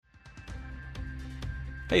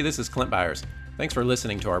Hey, this is Clint Byers. Thanks for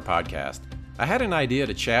listening to our podcast. I had an idea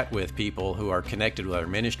to chat with people who are connected with our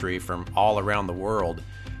ministry from all around the world,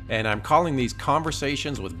 and I'm calling these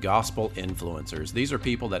Conversations with Gospel Influencers. These are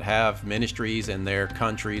people that have ministries in their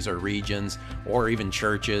countries or regions or even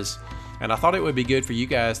churches, and I thought it would be good for you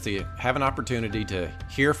guys to have an opportunity to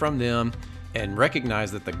hear from them and recognize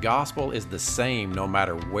that the gospel is the same no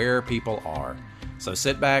matter where people are. So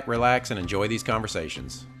sit back, relax, and enjoy these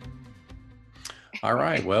conversations. All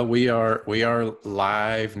right. Well, we are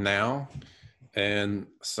live now. And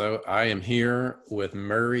so I am here with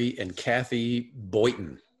Murray and Kathy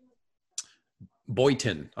Boyton.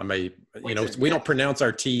 Boyton. We don't pronounce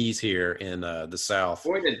our T's here in the South.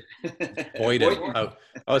 Boyton. Boyton.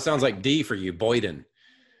 Oh, it sounds like D for you, Boyton.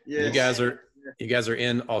 Yes. You guys are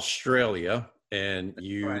in Australia, and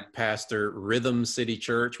you pastor Rhythm City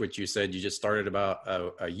Church, which you said you just started about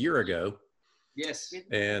a year ago. Yes.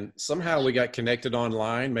 And somehow we got connected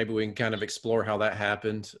online. Maybe we can kind of explore how that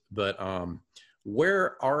happened. But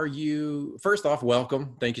where are you? First off,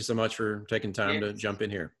 welcome. Thank you so much for taking time to jump in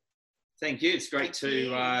here. Thank you. It's great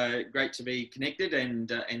to be connected and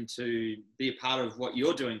to be a part of what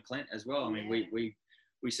you're doing, Clint, as well. I mean, we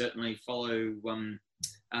certainly follow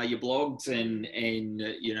your blogs and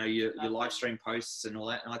your live stream posts and all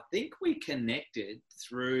that. And I think we connected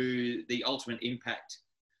through the Ultimate Impact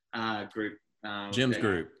group. Jim's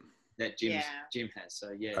group. That Jim has.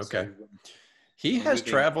 So, yeah. Okay. He has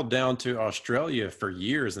traveled down to Australia for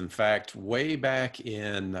years. In fact, way back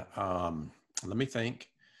in, let me think.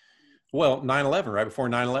 Well, 9/11, right before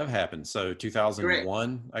 9/11 happened. So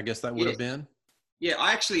 2001, correct. I guess that would have been. Yeah,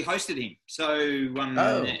 I actually hosted him.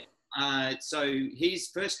 So his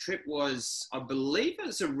first trip was, I believe it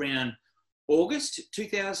was around August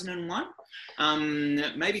 2001,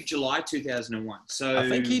 maybe July 2001. So I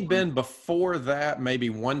think he'd been before that, maybe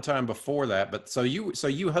one time before that. But so you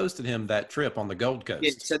hosted him that trip on the Gold Coast.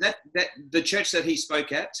 Yeah. So that the church that he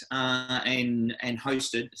spoke at and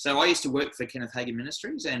hosted. So I used to work for Kenneth Hagin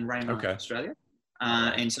Ministries and Raymond Australia,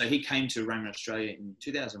 and so he came to Raymond Australia in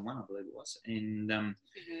 2001, I believe it was, and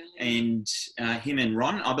him and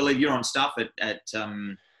Ron, I believe you're on staff at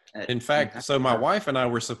in fact, so my wife and I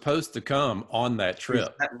were supposed to come on that trip. Is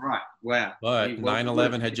that right? Wow. But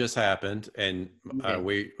 9/11 had just happened, and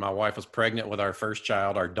my wife was pregnant with our first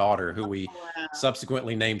child, our daughter, who we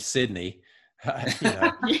subsequently named Sydney.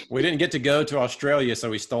 We didn't get to go to Australia, so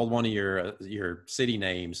we stole one of your city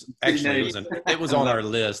names. Actually, it was on our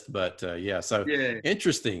list, but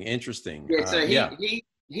interesting. Yeah, so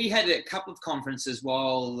he had a couple of conferences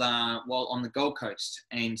while on the Gold Coast,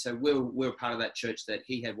 and so we're part of that church that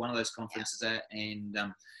he had one of those conferences at, and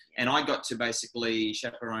I got to basically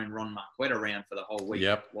chaperone Ron Marquette around for the whole week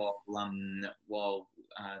while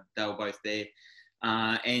they were both there.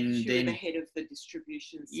 And you then were the head of the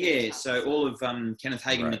distribution center. Yeah, so all of Kenneth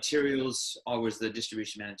Hagin materials, I was the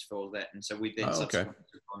distribution manager for all of that, and so we then subsequently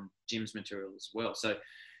took on Jim's material as well. So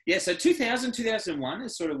so 2001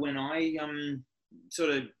 is sort of when I sort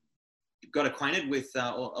of got acquainted with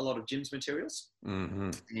a lot of Jim's materials,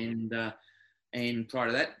 and prior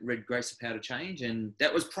to that, read Grace the Power to Change, and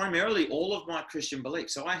that was primarily all of my Christian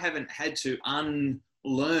beliefs. So I haven't had to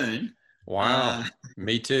unlearn. Wow,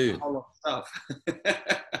 me too. A whole lot of stuff.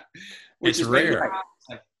 It's rare.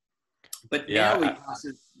 But now we pass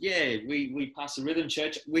the Rhythm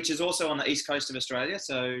Church, which is also on the east coast of Australia.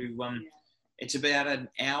 So it's about an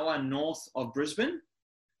hour north of Brisbane.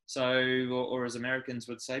 So, or as Americans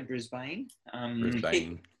would say, Brisbane.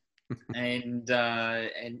 Brisbane. and so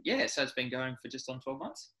it's been going for just on 12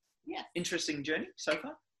 months. Yeah. Interesting journey so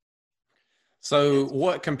far. So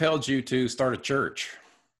what compelled you to start a church?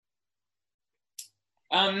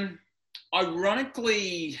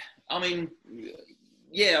 Ironically,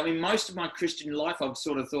 most of my Christian life, I've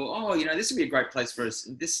sort of thought, this would be a great place for us.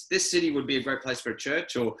 This city would be a great place for a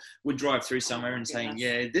church, or would drive through somewhere and saying,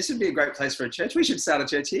 this would be a great place for a church. We should start a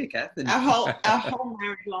church here, Kath. And our whole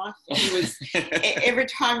married life, he was, every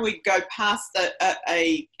time we'd go past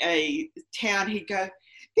a town, he'd go,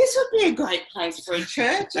 this would be a great place for a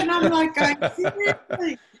church. And I'm like, going,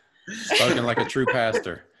 seriously? Spoken like a true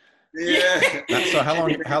pastor. Yeah. So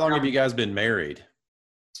how long have you guys been married?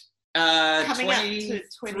 Coming up to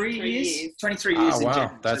 23 years. 23 years. Oh,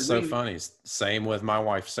 wow. That's so funny. Same with my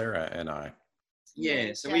wife, Sarah, and I.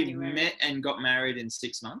 Yeah. So we met and got married in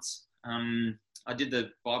 6 months. I did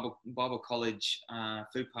the Bible college,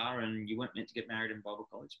 FUPA, and you weren't meant to get married in Bible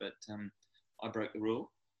college, but I broke the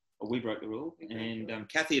rule, or we broke the rule. And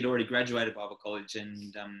Kathy had already graduated Bible college,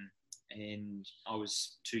 and I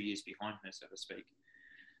was 2 years behind her, so to speak.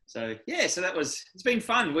 So yeah, so it's been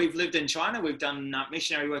fun. We've lived in China. We've done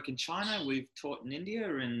missionary work in China. We've taught in India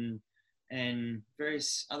and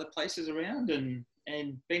various other places around, and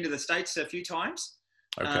been to the States a few times.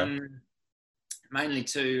 Okay. Mainly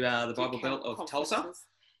to the Bible Belt of Tulsa.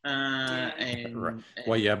 Right.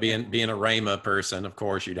 Well, yeah, being a Rhema person, of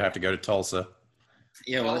course, you'd have to go to Tulsa.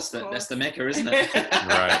 Yeah, well, that's the Mecca, isn't it?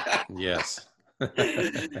 Right. Yes.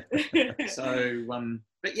 So,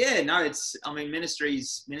 but yeah, no,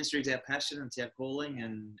 ministry's our passion, it's our calling,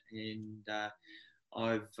 and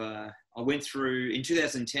I went through in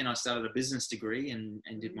 2010. I started a business degree and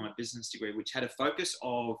did my business degree, which had a focus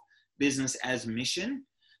of business as mission.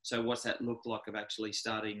 So, what's that look like of actually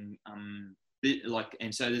starting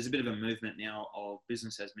and so there's a bit of a movement now of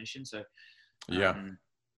business as mission. So,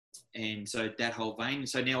 and so that whole vein.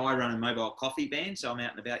 So now I run a mobile coffee van. So I'm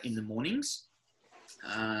out and about in the mornings,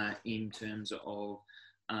 in terms of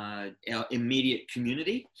our immediate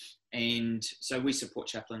community. And so we support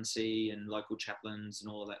chaplaincy and local chaplains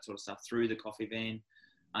and all of that sort of stuff through the coffee van.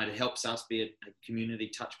 It helps us be a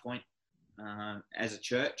community touch point as a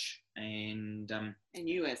church, and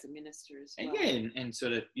you as a minister as well. And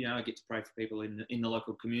sort of, I get to pray for people in the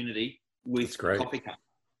local community with a coffee cup,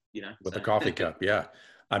 with a coffee cup. Yeah.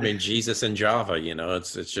 I mean, Jesus in Java,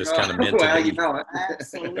 it's just kind of meant to be.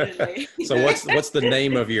 Absolutely. So what's the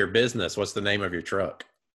name of your business? What's the name of your truck?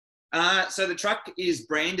 So the truck is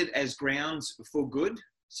branded as Grounds for Good.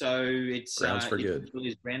 So it's Grounds for Good. It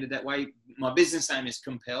is branded that way. My business name is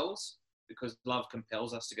Compels, because love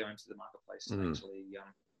compels us to go into the marketplace and actually,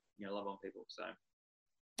 love on people. So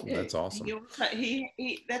yeah. That's awesome.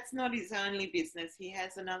 He that's not his only business. He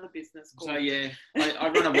has another business called. So yeah, I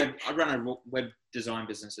run a web design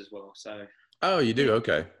business as well. So. Oh, you do?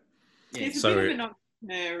 Okay. Yeah. He's a bit of an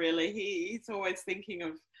entrepreneur, really. He's always thinking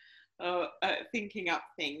of thinking up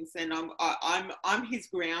things, and I'm his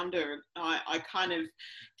grounder. I kind of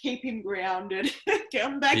keep him grounded.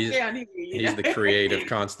 Come back down here. He's the creative,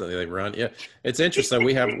 constantly run. Yeah, it's interesting.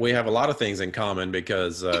 We have a lot of things in common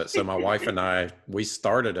because so my wife and I, we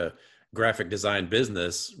started a graphic design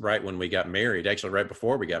business right when we got married. Actually, right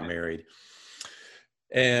before we got married.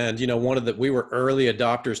 And, we were early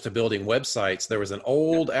adopters to building websites. There was an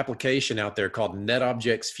old application out there called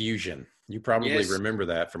NetObjects Fusion. You probably remember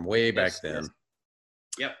that from way back then.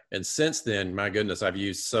 Yep. And since then, my goodness, I've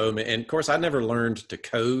used so many. And of course, I never learned to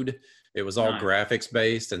code. It was all graphics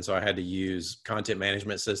based. And so I had to use content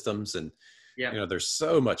management systems. And, they're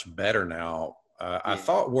so much better now. I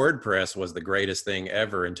thought WordPress was the greatest thing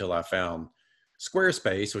ever until I found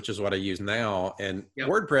Squarespace, which is what I use now. And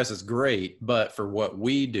WordPress is great, but for what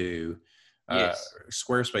we do,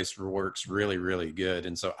 Squarespace works really, really good.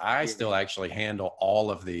 And so I still actually handle all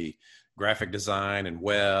of the graphic design and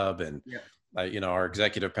web, and our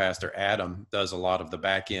executive pastor Adam does a lot of the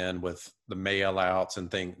back end with the mail outs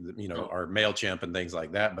and things, our MailChimp and things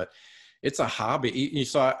like that. But it's a hobby.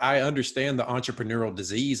 So I understand the entrepreneurial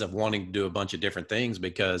disease of wanting to do a bunch of different things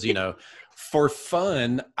because, for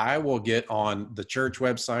fun, I will get on the church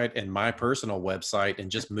website and my personal website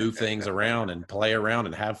and just move things around and play around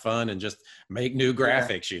and have fun and just make new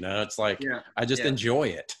graphics. It's like, I just enjoy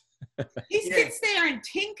it. He sits there and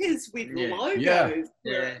tinkers with logos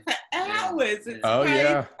for hours. It's crazy.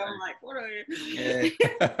 Yeah. I'm like, what are you? Yeah.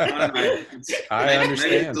 I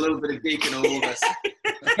understand. Maybe it's a little bit of geek in all of us.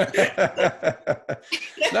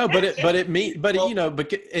 No,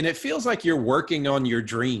 and it feels like you're working on your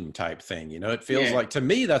dream type thing. It feels like, to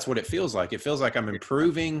me, that's what it feels like. It feels like I'm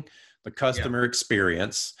improving the customer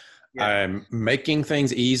experience. I'm making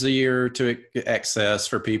things easier to access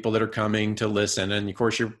for people that are coming to listen. And of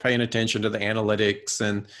course, you're paying attention to the analytics,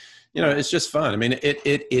 and, it's just fun. I mean,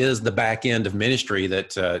 it is the back end of ministry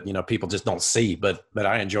that, people just don't see, but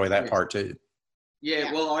I enjoy that part too.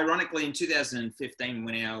 Yeah. Well, ironically, in 2015,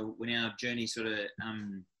 when our journey sort of,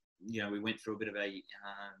 we went through a bit of a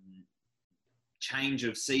change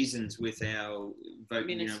of seasons with our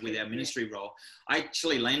ministry role, I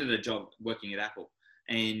actually landed a job working at Apple.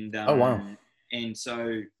 And oh, wow. And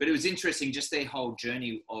so, but it was interesting, just their whole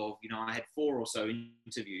journey of, I had 4 or so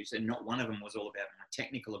interviews, and not one of them was all about my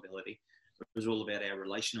technical ability. It was all about our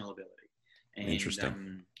relational ability. And,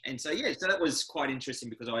 interesting. And so, so that was quite interesting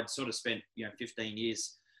because I'd sort of spent, 15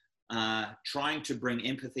 years trying to bring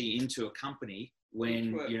empathy into a company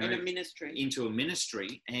into a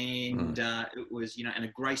ministry. And it was, and a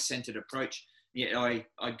grace-centered approach. Yeah,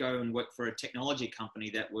 I go and work for a technology company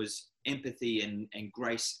that was empathy and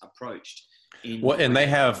grace approached. And they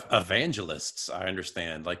have evangelists, I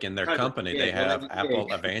understand. Like in their company, they have Apple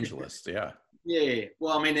evangelists. Yeah. Yeah,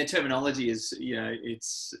 well, I mean, their terminology is,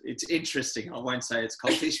 it's interesting. I won't say it's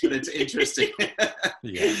cultish, but it's interesting.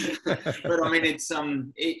 Yeah. But I mean,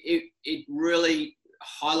 it really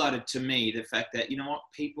highlighted to me the fact that,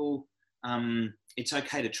 people, it's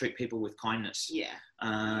okay to treat people with kindness. Yeah.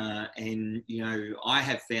 And, I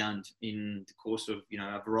have found in the course of,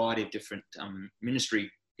 a variety of different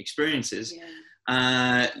ministry experiences,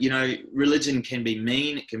 religion can be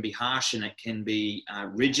mean, it can be harsh, and it can be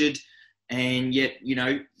rigid. And yet,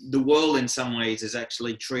 the world in some ways is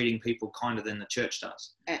actually treating people kinder than the church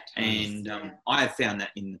does. And I have found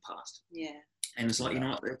that in the past. Yeah. And it's like,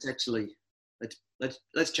 let's actually,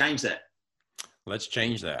 let's change that. Let's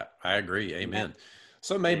change that. I agree. Amen. Yeah.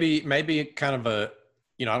 So maybe kind of I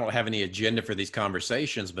don't have any agenda for these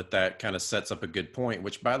conversations, but that kind of sets up a good point,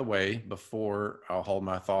 which, by the way, before I'll hold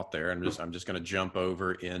my thought there, I'm just going to jump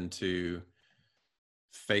over into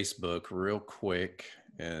Facebook real quick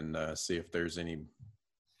and see if there's any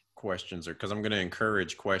questions, or because I'm going to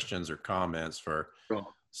encourage questions or comments for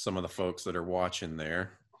some of the folks that are watching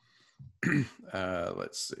there.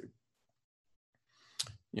 Let's see.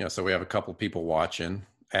 So we have a couple people watching.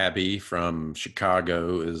 Abby from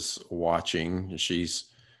Chicago is watching. She's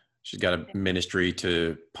got a ministry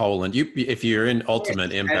to Poland. If you're in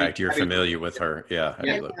Ultimate Impact, you're familiar with her. Yeah.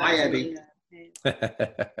 Hi, Abby.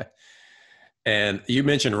 And you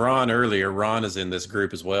mentioned Ron earlier. Ron is in this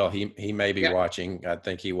group as well. He may be watching. I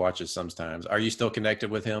think he watches sometimes. Are you still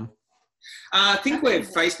connected with him? I think we're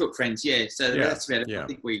Facebook friends. Yeah. So that's about it. Yeah. I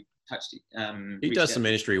think we touched it. He does some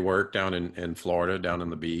ministry work down in Florida, down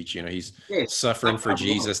on the beach. He's suffering for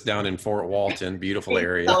Jesus down in Fort Walton, beautiful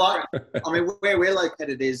area. I mean, where we're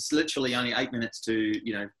located is literally only 8 minutes to,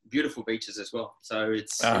 beautiful beaches as well. So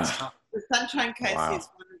it's the Sunshine Coast is one of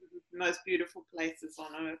the most beautiful places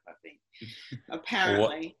on earth, I think,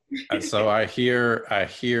 apparently. So I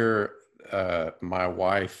hear my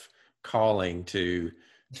wife calling to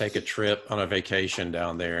take a trip on a vacation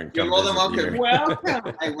down there and come. You're more than welcome.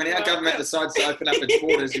 Welcome. Hey, when our government decides to open up its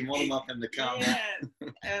borders, you're more than welcome to come. Yes,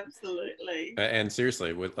 absolutely. And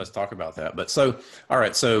seriously, let's talk about that. But all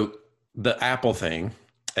right. So the Apple thing,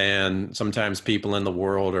 and sometimes people in the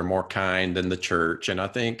world are more kind than the church. And I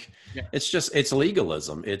think it's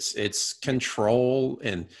legalism. It's control.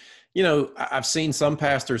 And, I've seen some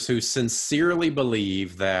pastors who sincerely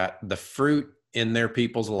believe that the fruit in their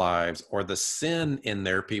people's lives or the sin in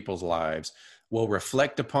their people's lives will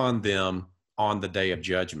reflect upon them on the day of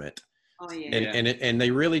judgment. Oh, yeah. And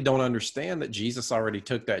they really don't understand that Jesus already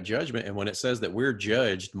took that judgment. And when it says that we're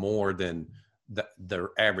judged more than the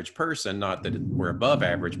average person, not that we're above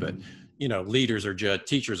average, but, leaders are judged,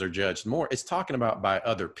 teachers are judged more. It's talking about by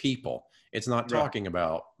other people. It's not talking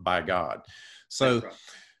about by God. So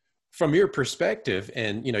from your perspective,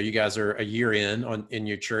 and you guys are a year in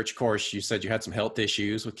your church. Of course, you said you had some health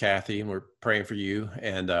issues with Kathy, and we're praying for you.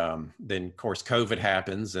 And then, of course, COVID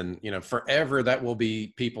happens, and forever that will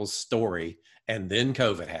be people's story. And then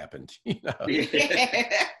COVID happened.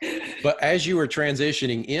 But as you were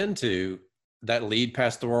transitioning into that lead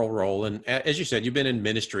pastoral role, and as you said, you've been in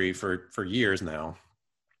ministry for years now.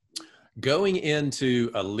 Going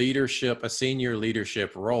into a senior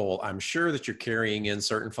leadership role, I'm sure that you're carrying in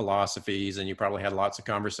certain philosophies, and you probably had lots of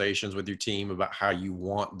conversations with your team about how you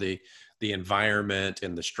want the environment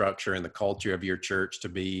and the structure and the culture of your church to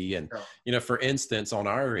be. And, for instance, on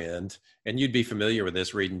our end, and you'd be familiar with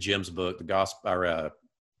this reading Jim's book, The Gospel, or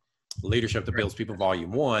Leadership That Builds People,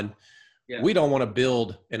 Volume 1. Yeah. We don't want to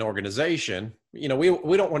build an organization. We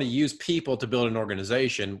don't want to use people to build an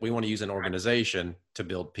organization. We want to use an organization to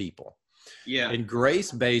build people. Yeah. And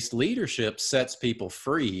grace-based leadership sets people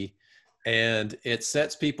free, and it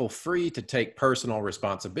sets people free to take personal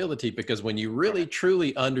responsibility, because when you really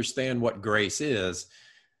truly understand what grace is,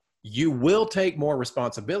 you will take more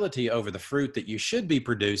responsibility over the fruit that you should be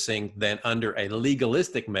producing than under a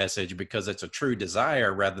legalistic message, because it's a true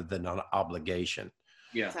desire rather than an obligation.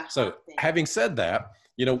 Yeah. So having said that,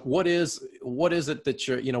 what is it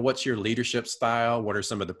that what's your leadership style? What are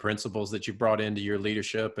some of the principles that you brought into your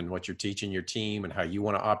leadership, and what you're teaching your team, and how you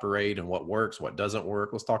want to operate, and what works, what doesn't work?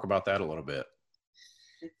 Let's talk about that a little bit.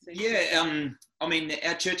 Yeah. I mean,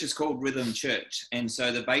 our church is called Rhythm Church. And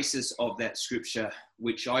so the basis of that scripture,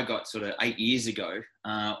 which I got sort of 8 years ago,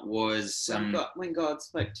 was when God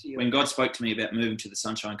spoke to you. When God spoke to me about moving to the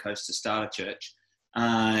Sunshine Coast to start a church,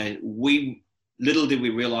 little did we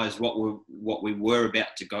realize what we were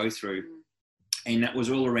about to go through. And that was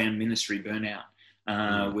all around ministry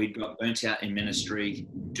burnout. We got burnt out in ministry,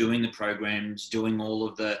 doing the programs, doing all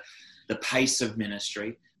of the pace of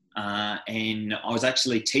ministry. and I was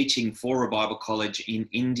actually teaching for a Bible college in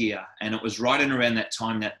India, and it was right in around that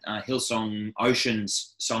time that Hillsong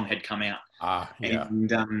Oceans song had come out. Yeah.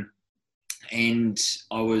 And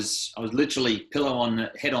I was literally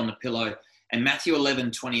head on the pillow, and Matthew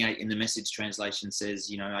 11:28 in the Message translation says,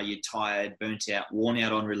 you know, are you tired, burnt out, worn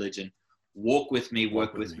out on religion? Walk with me,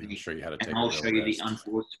 work with me, and I'll show you the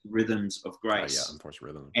unforced rhythms of grace. Unforced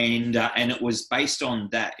rhythm. And it was based on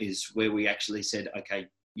that is where we actually said, okay,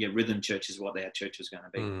 yeah, Rhythm Church is what our church was going to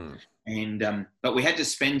be. And but we had to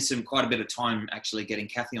spend quite a bit of time actually getting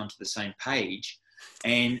Kathy onto the same page,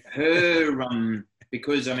 and her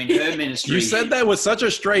because I mean her ministry. You said that with such a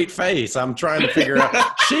straight face. I'm trying to figure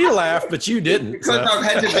out. She laughed, but you didn't. Because I've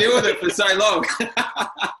had to deal with it for so long.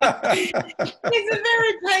 He's a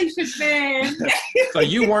very patient man. So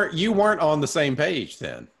you weren't on the same page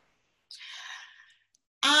then.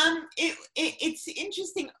 It's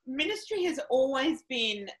interesting. Ministry has always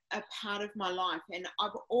been a part of my life, and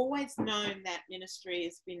I've always known that ministry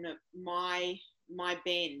has been my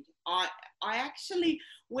bend. I actually,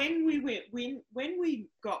 when we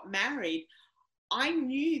got married, I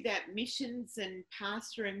knew that missions and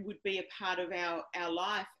pastoring would be a part of our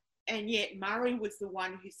life, and yet Murray was the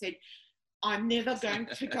one who said, I'm never going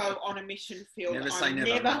to go on a mission field.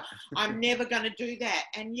 I'm never going to do that.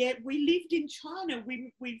 And yet we lived in China.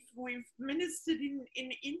 We've ministered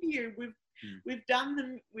in India. We've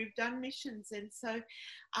done missions. And so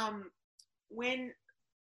when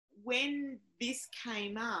this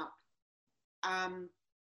came up,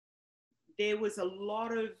 there was a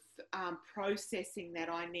lot of processing that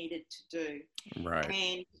I needed to do. Right.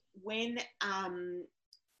 And when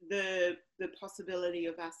the possibility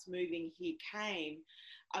of us moving here came,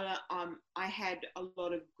 I had a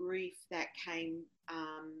lot of grief that came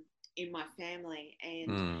in my family,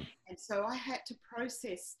 and so I had to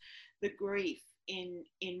process the grief in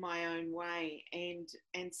my own way, and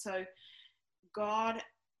so God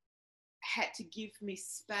had to give me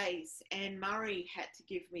space, and Murray had to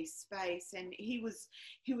give me space, and he was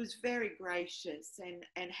very gracious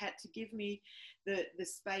and had to give me the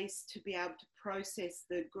space to be able to process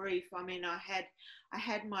the grief. I mean, I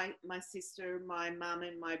had my sister, my mum,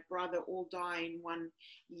 and my brother all die in 1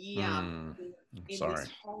 year. In this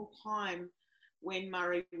whole time when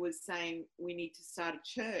Murray was saying we need to start a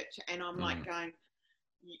church, and I'm like going,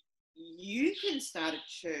 you can start a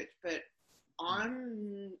church, but I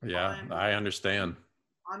understand.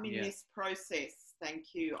 I'm in this process.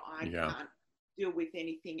 Thank you. I can't deal with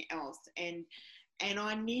anything else. And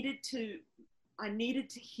I needed to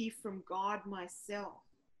hear from God myself.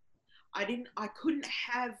 I couldn't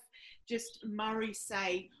have just Murray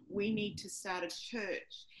say, we need to start a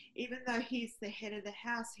church. Even though he's the head of the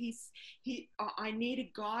house, I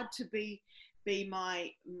needed God to be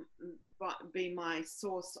my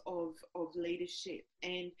source of leadership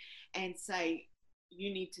and say,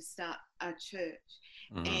 you need to start a church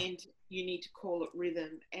and you need to call it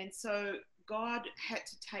Rhythm. And so God had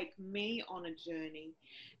to take me on a journey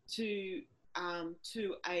to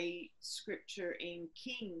a scripture in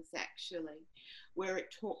Kings, actually, where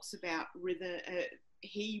it talks about rhythm.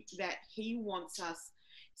 He wants us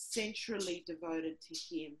centrally devoted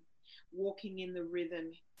to him, walking in the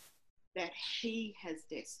rhythm that he has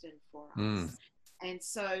destined for us. And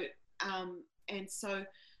so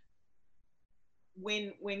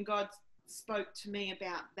when God spoke to me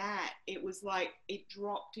about that, it was like it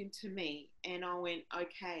dropped into me, and I went,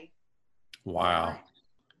 okay. Wow.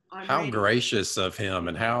 Right, how ready. Gracious of him,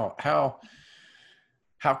 and how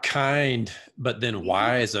kind, but then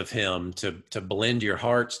wise of him to blend your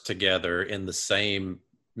hearts together in the same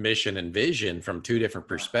mission and vision from two different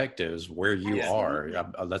perspectives where you are.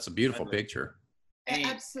 That's a beautiful picture.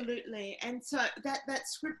 Absolutely. And so that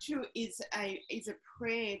scripture is a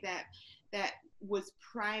prayer that was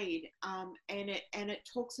prayed, and it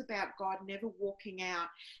talks about God never walking out,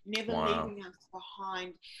 never leaving us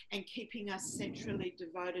behind, and keeping us centrally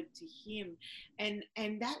devoted to him. And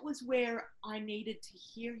that was where I needed to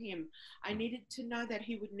hear him. I needed to know that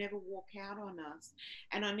he would never walk out on us,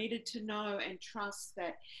 and I needed to know and trust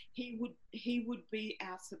that he would be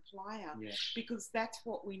our supplier, because that's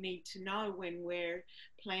what we need to know when we're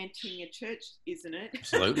planting a church, isn't it?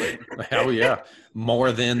 Absolutely. Oh yeah,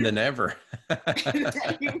 more than ever.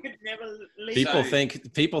 He would never leave.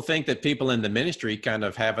 People think that people in the ministry kind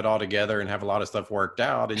of have it all together and have a lot of stuff worked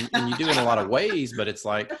out, and you do in a lot of ways, but it's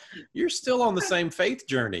like you're still on the same faith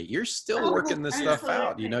journey. You're still working this stuff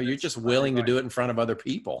out. You know, you're just willing to do it in front of other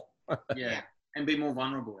people. And be more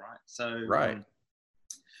vulnerable, right? So right.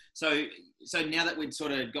 So so now that we'd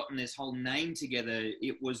sort of gotten this whole name together,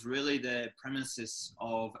 it was really the premises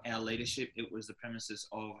of our leadership. It was the premises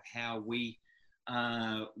of how we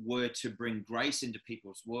were to bring grace into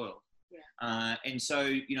people's world. Yeah. And so,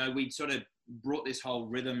 you know, we sort of brought this whole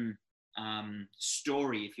rhythm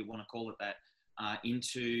story, if you want to call it that,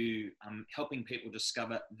 into helping people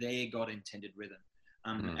discover their God-intended rhythm,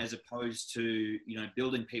 as opposed to, you know,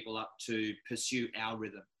 building people up to pursue our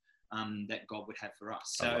rhythm that God would have for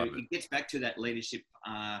us. So it gets back to that leadership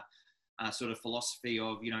sort of philosophy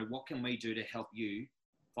of, you know, what can we do to help you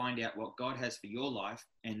find out what God has for your life,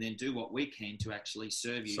 and then do what we can to actually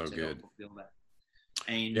serve you to help fulfill that.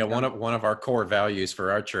 And yeah, one of our core values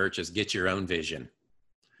for our church is get your own vision.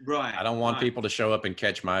 Right. I don't want people to show up and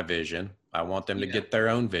catch my vision. I want them to get their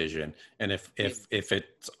own vision. And if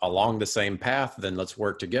it's along the same path, then let's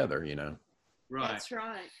work together, you know. Right. That's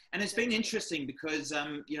right. And it's been interesting because,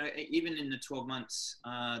 you know, even in the 12 months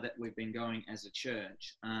that we've been going as a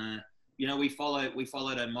church, you know, we followed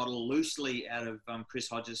a model loosely out of Chris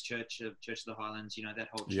Hodges' Church of the Highlands, you know, that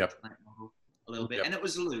whole church plant model a little bit. And it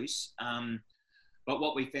was loose. But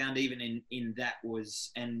what we found even in that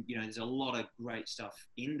was, and, you know, there's a lot of great stuff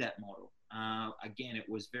in that model. Again, it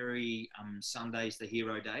was very Sunday's the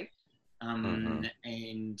hero day.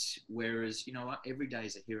 And whereas, you know what, every day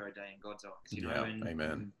is a hero day in God's eyes, you know, and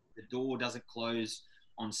amen. The door doesn't close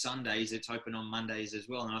on Sundays, it's open on Mondays as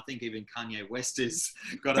well. And I think even Kanye West has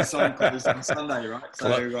got a sign closed on Sunday, right?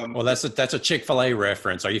 So, well, that's a Chick-fil-A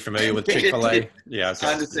reference. Are you familiar with Chick-fil-A? Yeah, okay.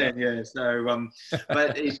 I understand. Yeah. So,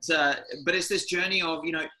 but it's this journey of,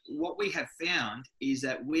 you know, what we have found is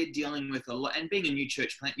that we're dealing with a lot, and being a new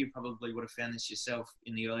church plant, you probably would have found this yourself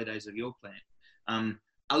in the early days of your plant.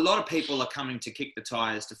 A lot of people are coming to kick the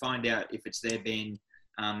tires to find out if it's their band.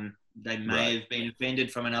 They may have been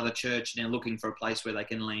offended from another church and they're looking for a place where they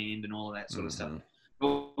can land and all of that sort of stuff.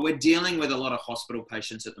 But we're dealing with a lot of hospital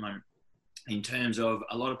patients at the moment in terms of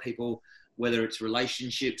a lot of people, whether it's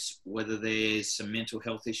relationships, whether there's some mental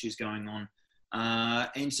health issues going on.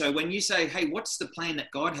 And so when you say, hey, what's the plan that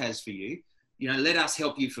God has for you? You know, let us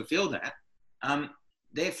help you fulfill that.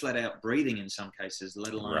 They're flat out breathing in some cases,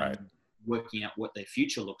 let alone working out what their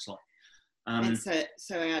future looks like. And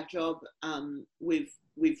so our job,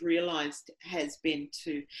 we've realised, has been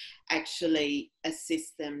to actually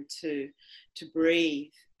assist them to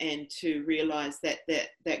breathe and to realise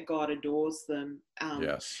that God adores them.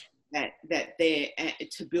 That they're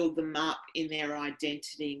to build them up in their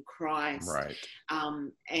identity in Christ,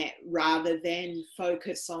 rather than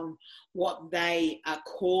focus on what they are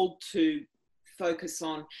called to focus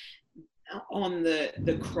on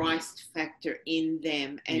the Christ factor in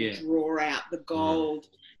them, and draw out the gold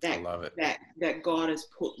that God has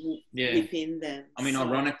put within them. I mean,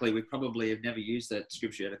 ironically, we probably have never used that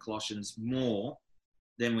scripture out of Colossians more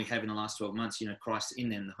than we have in the last 12 months. You know, Christ in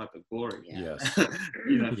them, the hope of glory. Yes.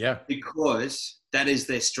 You know, because that is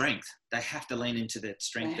their strength. They have to lean into that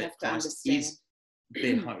strength that Christ is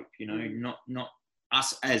their hope. You know, not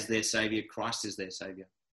us as their savior. Christ is their savior.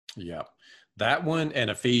 Yeah. That one, and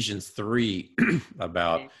Ephesians 3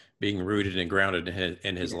 about being rooted and grounded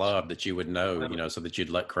in his love, that you would know, you know, so that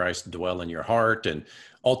you'd let Christ dwell in your heart and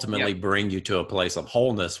ultimately bring you to a place of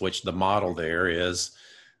wholeness, which the model there is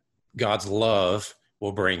God's love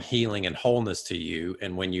will bring healing and wholeness to you.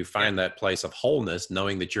 And when you find that place of wholeness,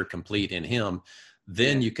 knowing that you're complete in him,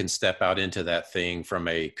 then you can step out into that thing from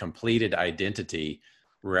a completed identity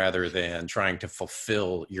rather than trying to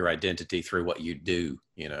fulfill your identity through what you do,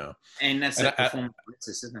 you know. And that's that performance,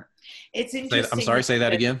 isn't it? It's interesting. I'm sorry, say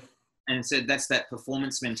that again. And so that's that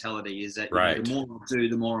performance mentality, is that you know, the more I do,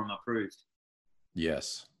 the more I'm approved.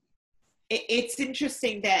 Yes. It's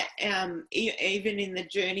interesting that even in the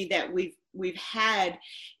journey that we've had,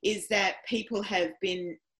 is that people have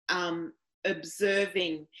been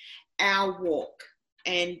observing our walk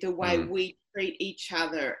and the way we treat each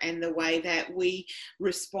other and the way that we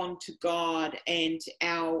respond to God and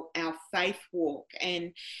our faith walk,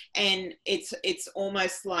 and it's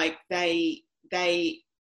almost like they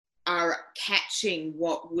are catching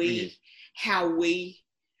what how we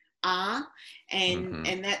are,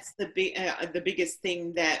 and that's the biggest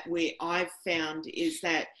thing that I've found, is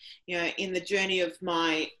that, you know, in the journey of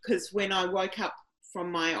because when I woke up from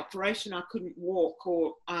my operation, I couldn't walk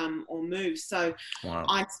or move. So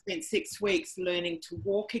I spent 6 weeks learning to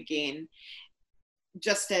walk again,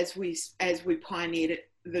 just as we pioneered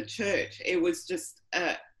the church. It was just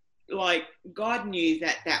like God knew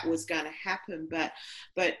that was going to happen, but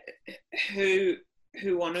who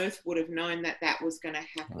on earth would have known that was going to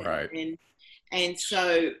happen? Right. And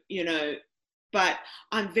so, you know, but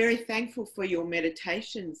I'm very thankful for your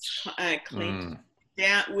meditations, Clint.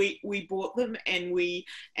 down. We bought them, and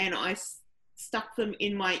I stuck them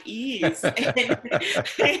in my ears and,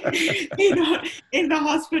 in the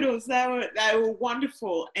hospitals. They were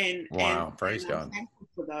wonderful, and praise God. I'm thankful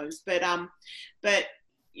for those. But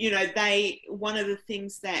one of the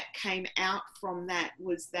things that came out from that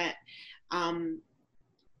was that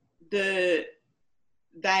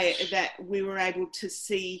that we were able to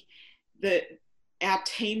see that our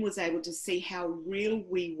team was able to see how real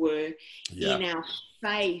we were in our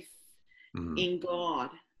faith in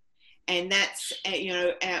God. And that's,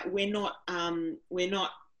 we're not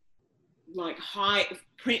like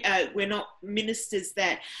we're not ministers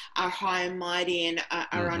that are high and mighty and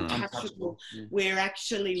are untouchable. We're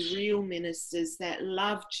actually real ministers that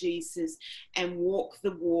love Jesus and walk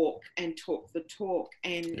the walk and talk the talk.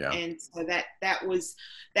 And so that was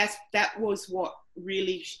what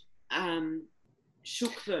really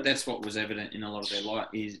shook them. That's what was evident in a lot of their life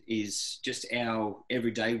is just our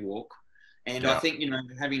everyday walk. And I think,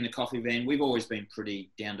 having the coffee van, we've always been pretty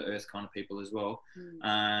down-to-earth kind of people as well.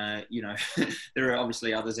 There are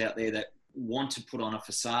obviously others out there that want to put on a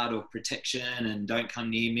facade of protection and don't come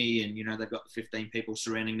near me. And, they've got 15 people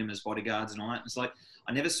surrounding them as bodyguards and all that. And it's like,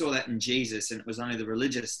 I never saw that in Jesus. And it was only the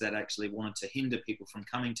religious that actually wanted to hinder people from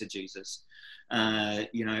coming to Jesus. And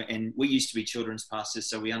we used to be children's pastors,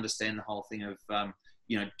 so we understand the whole thing of,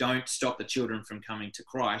 don't stop the children from coming to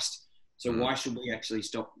Christ. So why should we actually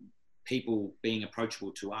stop people being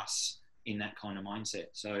approachable to us in that kind of mindset?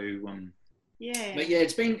 So but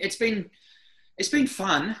it's been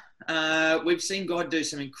fun. We've seen God do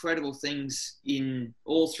some incredible things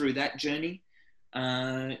all through that journey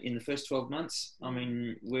in the first 12 months. I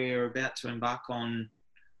mean, we're about to embark on,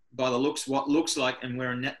 by the looks, what looks like, and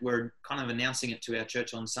we're kind of announcing it to our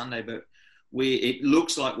church on Sunday, but it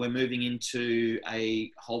looks like we're moving into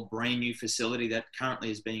a whole brand new facility that currently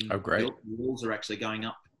is being built. The walls are actually going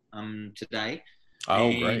up today.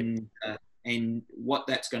 Great. And what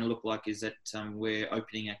that's going to look like is that we're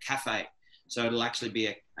opening a cafe. So it'll actually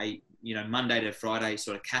be a Monday to Friday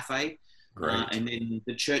sort of cafe. Great. And then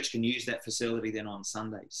the church can use that facility then on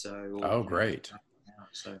Sunday. So great.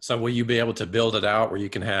 So will you be able to build it out where you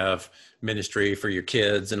can have ministry for your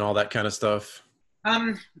kids and all that kind of stuff?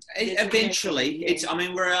 Eventually, it's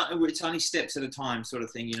only steps at a time sort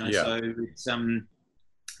of thing, so it's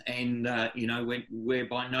we're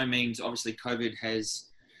by no means, obviously COVID has,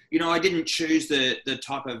 I didn't choose the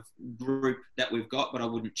type of group that we've got, but I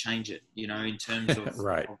wouldn't change it, in terms of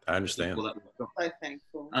right. I understand. So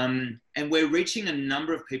thankful. And we're reaching a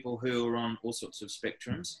number of people who are on all sorts of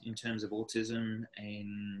spectrums in terms of autism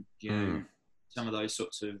and some of those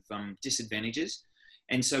sorts of disadvantages.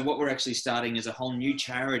 And so what we're actually starting is a whole new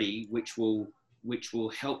charity which will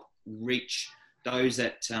help reach those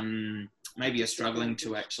that maybe are struggling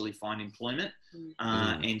to actually find employment.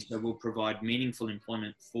 And so we'll provide meaningful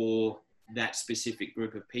employment for that specific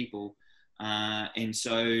group of people. And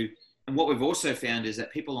what we've also found is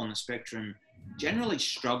that people on the spectrum generally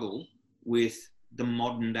struggle with the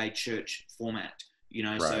modern day church format,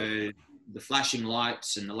 so the flashing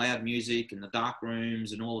lights and the loud music and the dark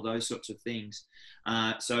rooms and all of those sorts of things.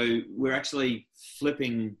 So we're actually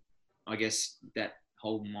flipping, I guess, that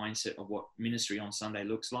whole mindset of what ministry on Sunday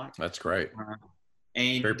looks like. That's great.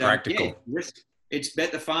 And very practical. It's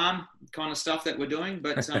bet the farm kind of stuff that we're doing,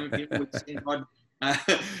 but we've seen God,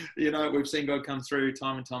 we've seen God come through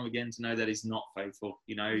time and time again to know that He's not faithful.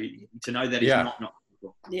 To know that He's not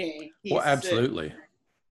faithful. Yeah. Well, absolutely.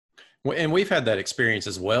 And we've had that experience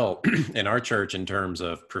as well in our church in terms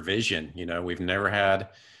of provision. We've never had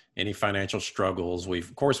any financial struggles.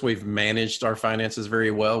 We've managed our finances very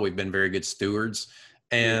well. We've been very good stewards,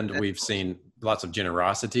 and we've seen lots of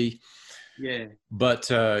generosity. Yeah. But,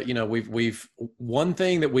 we've one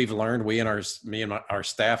thing that we've learned, me and our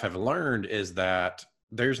staff have learned, is that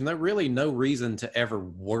there's really no reason to ever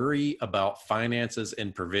worry about finances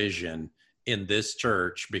and provision in this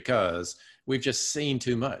church, because we've just seen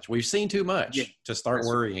too much. We've seen too much to start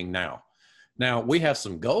worrying now. Now, we have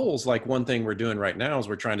some goals. Like one thing we're doing right now is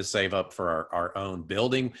we're trying to save up for our own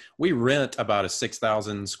building. We rent about a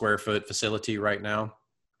 6,000 square foot facility right now.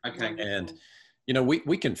 Okay. And,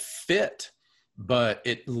 we can fit, but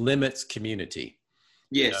it limits community.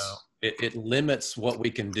 Yes. It limits what we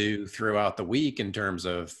can do throughout the week in terms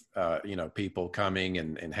of, people coming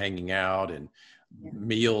and hanging out and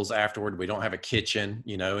meals afterward. We don't have a kitchen,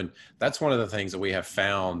 and that's one of the things that we have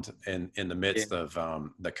found in the midst of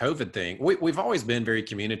the COVID thing. We've always been very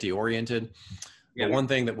community oriented. But one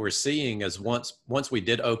thing that we're seeing is once we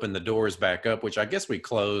did open the doors back up, which I guess we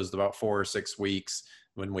closed about 4 or 6 weeks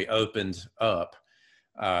when we opened up,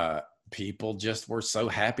 people just were so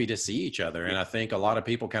happy to see each other. And I think a lot of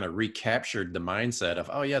people kind of recaptured the mindset of,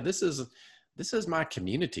 oh yeah, this is my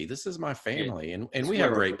community. This is my family. And we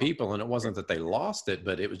have great people. And it wasn't that they lost it,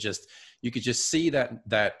 but it was just, you could just see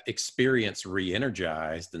that experience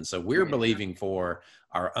re-energized. And so we're believing for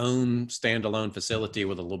our own standalone facility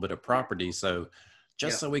with a little bit of property. So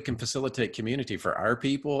just so we can facilitate community for our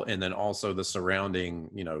people, and then also the surrounding,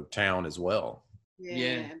 town as well.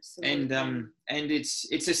 Yeah, absolutely. And it's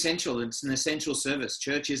essential. It's an essential service.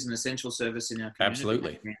 Church is an essential service in our community.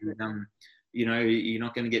 Absolutely. And, you're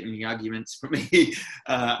not going to get any arguments from me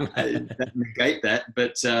that negate that.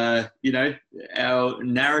 But, our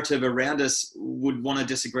narrative around us would want to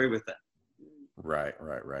disagree with that. Right.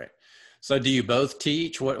 So do you both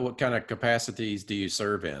teach? What kind of capacities do you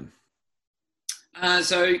serve in?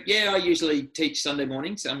 I usually teach Sunday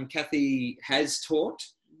mornings. Kathy has taught.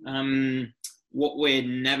 What we're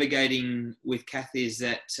navigating with Kathy is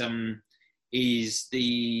that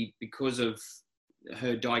because of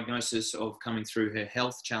her diagnosis of coming through her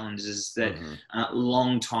health challenges, that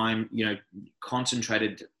long time,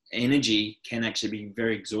 concentrated energy can actually be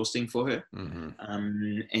very exhausting for her.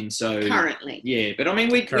 And so currently, but I mean,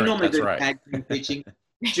 we normally do tag team teaching.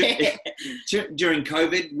 During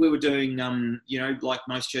COVID, we were doing, like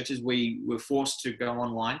most churches, we were forced to go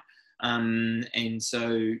online. And so,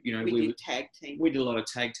 we did tag team. We did a lot of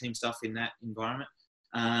tag team stuff in that environment.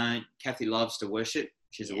 Kathy loves to worship.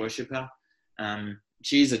 She's a worshiper.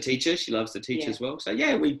 She's a teacher. She loves to teach as well. So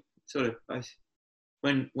we sort of both,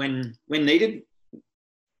 when needed,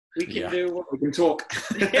 we can do what we can talk.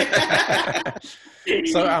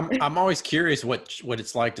 So I'm always curious what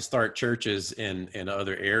it's like to start churches in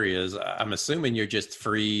other areas. I'm assuming you're just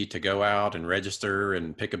free to go out and register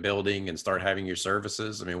and pick a building and start having your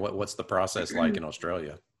services. I mean, what's the process like in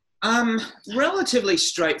Australia? Relatively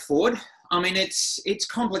straightforward. I mean, it's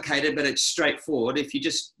complicated, but it's straightforward if you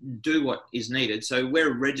just do what is needed. So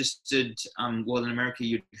we're registered. In America,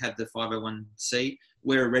 you'd have the 501c.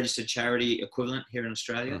 We're a registered charity equivalent here in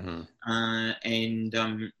Australia, and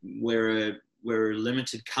we're a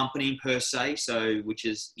limited company per se, which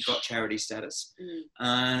has got charity status.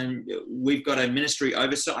 We've got a ministry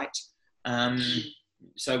oversight.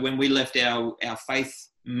 So when we left our faith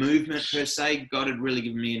movement per se, God had really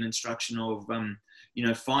given me an instruction of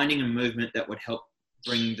finding a movement that would help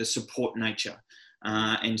bring the support nature.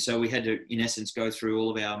 And so we had to, in essence, go through all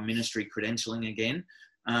of our ministry credentialing again.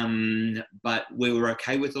 But we were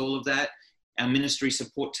okay with all of that. Our ministry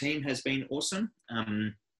support team has been awesome.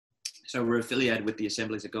 So we're affiliated with the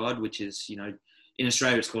Assemblies of God, which is, in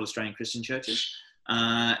Australia, it's called Australian Christian Churches.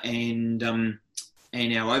 And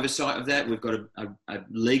our oversight of that, we've got a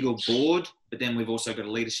legal board, but then we've also got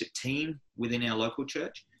a leadership team within our local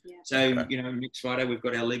church. Yeah. So, next Friday, we've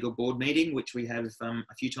got our legal board meeting, which we have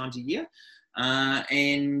a few times a year.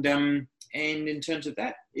 And in terms of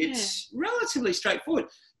that, it's relatively straightforward.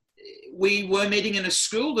 We were meeting in a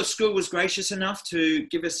school. The school was gracious enough to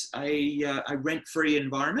give us a rent-free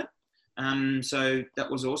environment. So that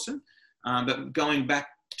was awesome. But going back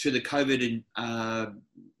to the COVID,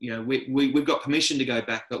 we've got permission to go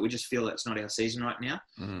back, but we just feel that's not our season right now.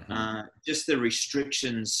 Just the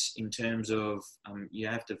restrictions in terms of you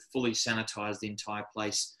have to fully sanitize the entire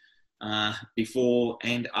place before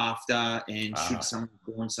and after, and should someone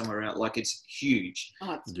go on somewhere else, like it's huge.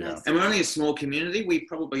 And we're only a small community. We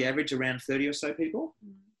probably average around 30 or so people.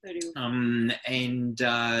 30.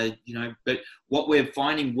 But what we're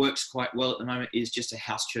finding works quite well at the moment is just a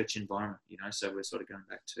house church environment, so we're sort of going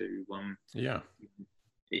back to,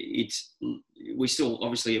 we still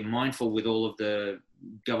obviously are mindful with all of the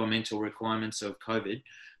governmental requirements of COVID.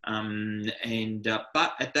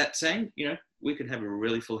 But at that saying, we could have a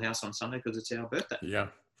really full house on Sunday because it's our birthday. Yeah.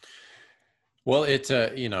 Well, it's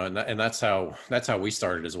and that's how we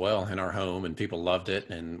started as well, in our home, and people loved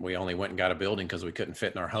it. And we only went and got a building because we couldn't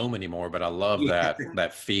fit in our home anymore. But I love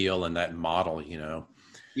that feel and that model,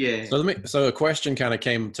 Yeah. So a question kind of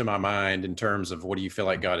came to my mind in terms of what do you feel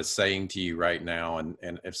like God is saying to you right now? And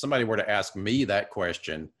if somebody were to ask me that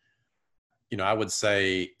question, I would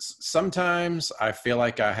say sometimes I feel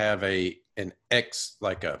like I have an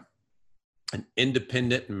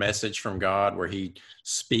independent message from God where he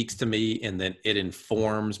speaks to me and then it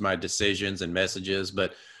informs my decisions and messages.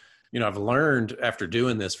 But, I've learned after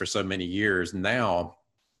doing this for so many years now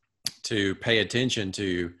to pay attention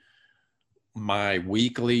to my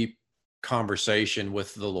weekly conversation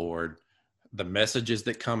with the Lord, the messages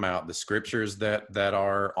that come out, the scriptures that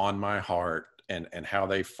are on my heart, and how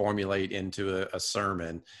they formulate into a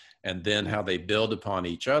sermon, and then how they build upon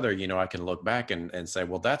each other, you know, I can look back and say,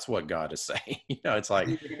 well, that's what God is saying. You know, it's like,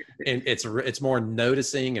 and it's more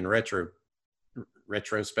noticing and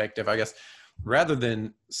retrospective, I guess, rather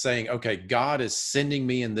than saying, okay, God is sending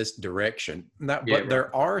me in this direction. But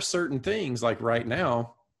there are certain things, like right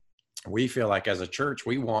now, we feel like as a church,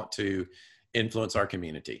 we want to influence our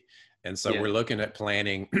community. And so we're looking at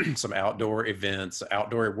planning some outdoor events,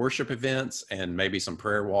 outdoor worship events, and maybe some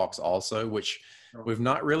prayer walks also, which we've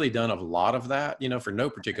not really done a lot of that, you know, for no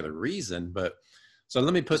particular reason. But so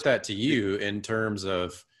let me put that to you in terms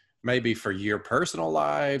of maybe for your personal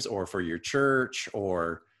lives or for your church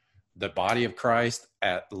or the body of Christ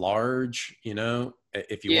at large, you know,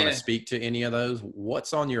 if you want to speak to any of those,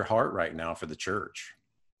 what's on your heart right now for the church?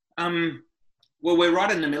 Well, we're right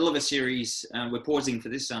in the middle of a series. We're pausing for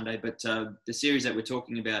this Sunday, but the series that we're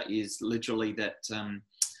talking about is literally that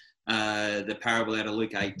the parable out of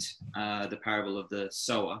Luke 8, the parable of the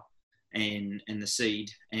sower and the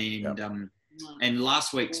seed. And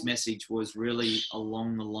last week's message was really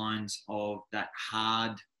along the lines of that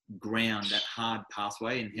hard ground, that hard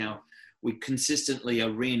pathway, and how we consistently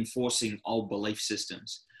are reinforcing old belief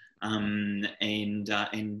systems. And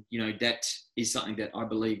you know, that is something that I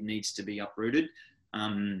believe needs to be uprooted,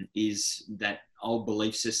 is that old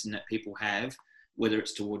belief system that people have, whether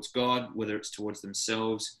it's towards God, whether it's towards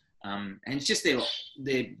themselves, and it's just their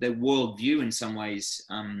worldview in some ways,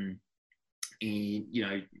 you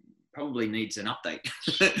know, probably needs an update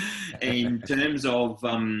in terms of,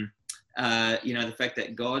 you know, the fact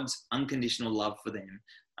that God's unconditional love for them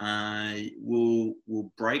will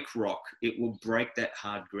break rock. It will break that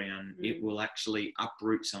hard ground. It will actually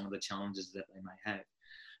uproot some of the challenges that they may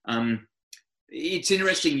have. It's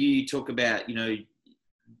interesting you talk about, you know,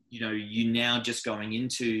 you now just going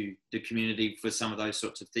into the community for some of those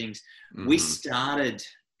sorts of things. We started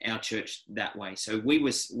our church that way. So we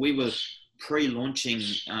were pre-launching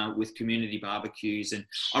with community barbecues, and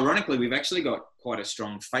ironically, we've actually got quite a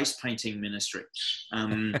strong face painting ministry.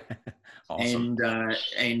 Awesome.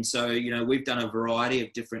 And so, you know, we've done a variety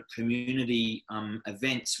of different community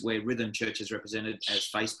events where Rhythm Church is represented as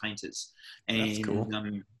face painters. And that's cool.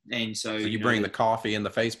 And so you bring the coffee and the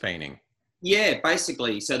face painting. Yeah,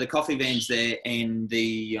 basically. So the coffee van's there, and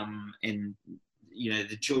the and you know,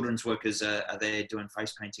 the children's workers are there doing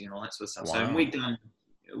face painting and all that sort of stuff. Wow. So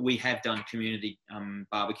we have done community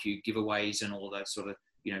barbecue giveaways and all of those sort of,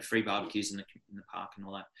 you know, free barbecues in the park and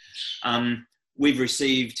all that. We've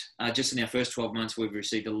received, just in our first 12 months, we've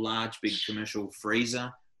received a large, big commercial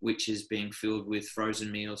freezer, which is being filled with frozen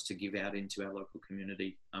meals to give out into our local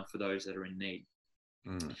community for those that are in need.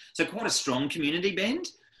 So quite a strong community bend,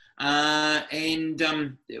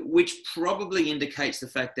 and which probably indicates the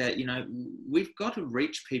fact that, you know, we've got to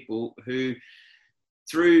reach people who,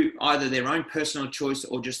 through either their own personal choice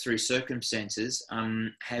or just through circumstances,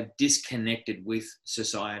 have disconnected with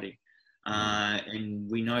society. And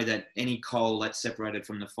we know that any coal that's separated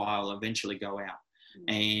from the fire will eventually go out.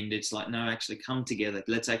 And it's like, no, actually come together.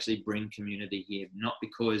 Let's actually bring community here, not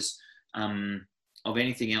because of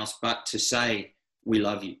anything else, but to say, we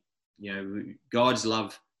love you. You know, God's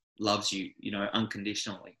love loves you, you know,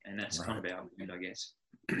 unconditionally. And that's kind of our view, I guess.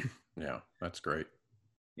 Yeah, that's great.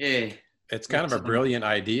 Yeah. It's kind of a brilliant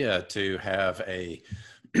idea to have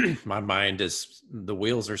my mind is, the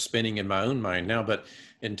wheels are spinning in my own mind now, but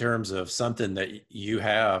in terms of something that you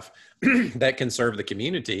have that can serve the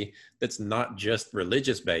community, that's not just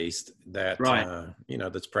religious based, that, you know,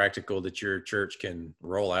 that's practical, that your church can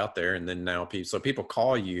roll out there. And then now people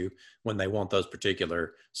call you when they want those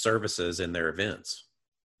particular services in their events.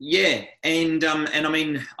 Yeah. And I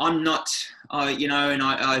mean, I'm not, you know, and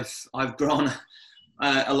I've grown,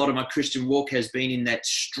 a lot of my Christian walk has been in that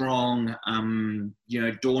strong, you know,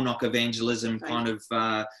 door knock evangelism kind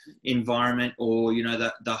of environment, or, you know,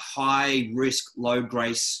 the high risk, low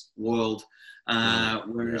grace world.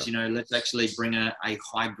 Whereas, you know, let's actually bring a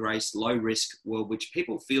high grace, low risk world, which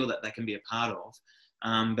people feel that they can be a part of.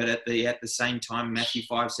 But at the same time, Matthew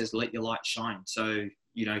 5 says, let your light shine. So,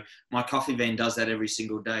 you know, my coffee van does that every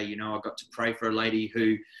single day. You know, I got to pray for a lady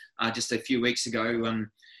who just a few weeks ago,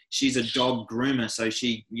 she's a dog groomer, so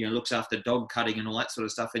she, you know, looks after dog cutting and all that sort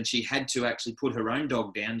of stuff. And she had to actually put her own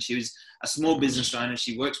dog down. She was a small business owner.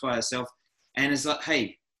 She works by herself, and it's like,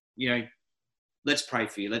 hey, you know, let's pray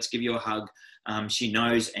for you. Let's give you a hug. She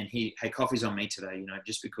knows, and hey, coffee's on me today, you know,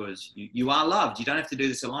 just because you are loved. You don't have to do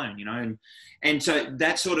this alone, you know. And so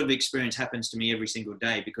that sort of experience happens to me every single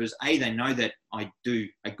day, because they know that I do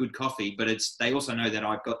a good coffee, but they also know that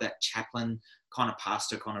I've got that chaplain kind of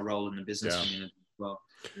pastor kind of role in the business community as well.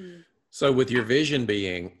 So with your vision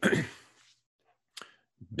being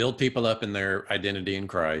build people up in their identity in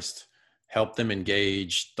Christ, help them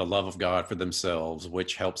engage the love of God for themselves,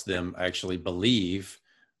 which helps them actually believe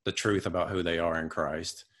the truth about who they are in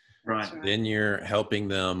Christ. Right. Then you're helping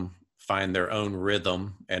them find their own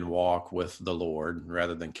rhythm and walk with the Lord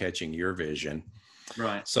rather than catching your vision.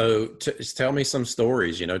 Right. So tell me some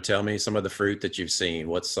stories, tell me some of the fruit that you've seen.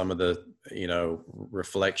 What's some of the,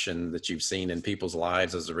 reflection that you've seen in people's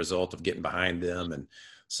lives as a result of getting behind them and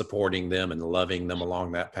supporting them and loving them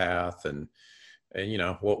along that path? And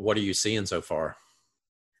what are you seeing so far?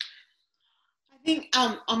 I think,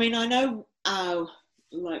 I know,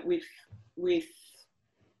 like with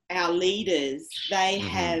our leaders, they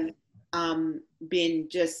have been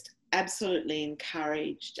just absolutely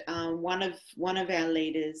encouraged. One of our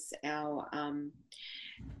leaders,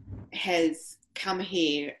 has come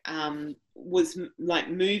here, was like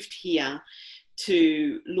moved here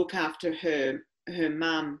to look after her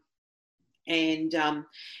mum, and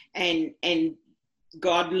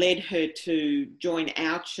God led her to join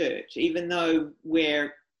our church, even though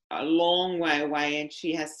we're a long way away and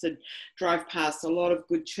she has to drive past a lot of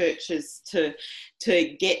good churches to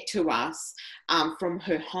get to us from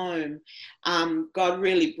her home. God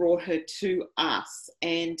really brought her to us,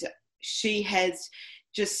 and she has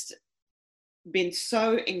just been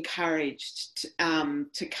so encouraged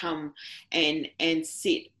to come and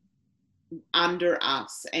sit under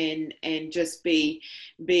us and just be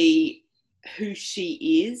who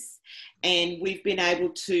she is. And we've been able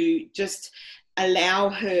to just allow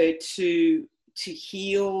her to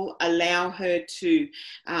heal, allow her to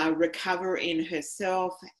recover in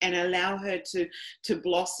herself, and allow her to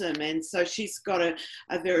blossom. And so she's got a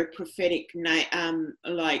very prophetic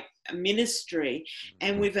like ministry,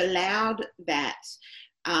 and we've allowed that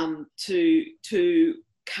to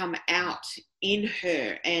come out in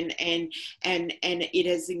her, and it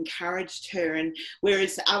has encouraged her. And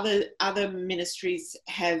whereas other ministries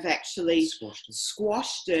have actually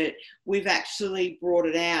squashed it, we've actually brought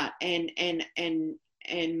it out and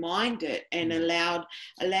mined it and allowed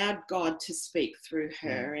God to speak through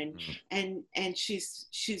her, and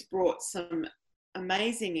she's brought some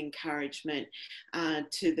amazing encouragement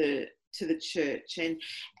to the church,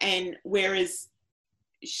 and whereas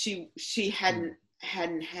she hadn't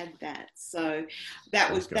had that. So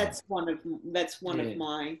that's one of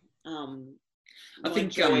my I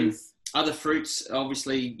think joys. Other fruits,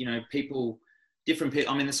 obviously, different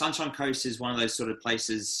people. I mean, the Sunshine Coast is one of those sort of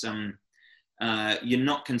places. You're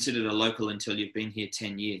not considered a local until you've been here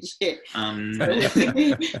 10 years. Yeah.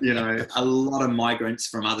 A lot of migrants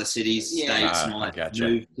from other cities, states, and all that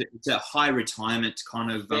move. It's a high retirement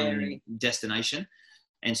kind of destination.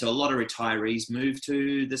 And so a lot of retirees move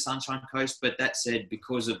to the Sunshine Coast. But that said,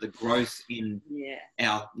 because of the growth in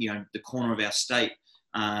our, the corner of our state,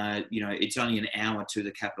 it's only an hour to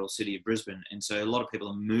the capital city of Brisbane. And so a lot of people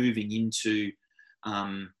are moving into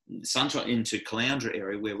Sunshine, into Caloundra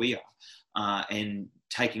area where we are, and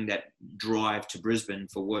taking that drive to Brisbane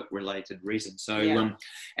for work-related reasons. So,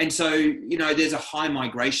 there's a high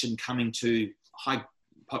migration coming to high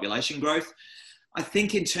population growth. I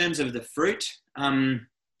think in terms of the fruit,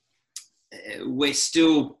 we're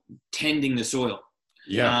still tending the soil.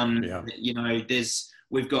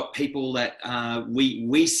 We've got people that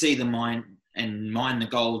we see the mine the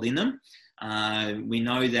gold in them. We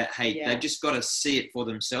know that, they've just got to see it for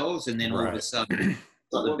themselves, and then all of a sudden,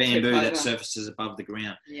 like the bamboo that surfaces above the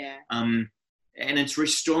ground. And it's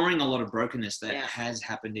restoring a lot of brokenness that has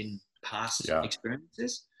happened in past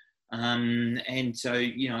experiences. And so,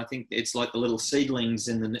 I think it's like the little seedlings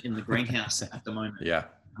in the greenhouse at the moment.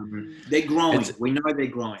 They're growing. We know they're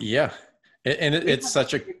growing. And it's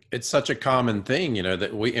such a common thing,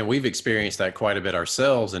 that we've experienced that quite a bit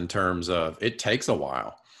ourselves, in terms of it takes a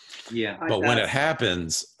while. But when it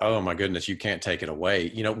happens, oh my goodness, you can't take it away.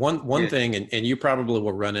 One thing, and you probably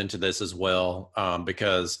will run into this as well,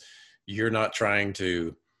 because you're not trying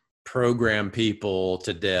to program people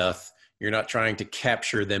to death. You're not trying to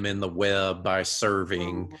capture them in the web by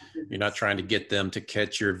serving. You're not trying to get them to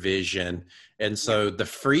catch your vision. And so the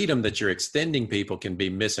freedom that you're extending people can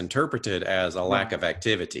be misinterpreted as a lack of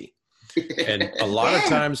activity. And a lot of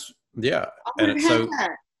times, and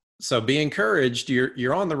so be encouraged.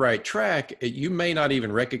 You're on the right track. You may not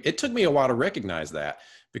even it took me a while to recognize that,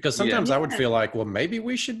 because sometimes I would feel like, well, maybe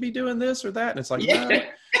we should be doing this or that. And it's like, no,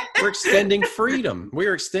 we're extending freedom.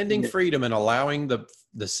 We're extending freedom and allowing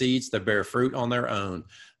the seeds to bear fruit on their own,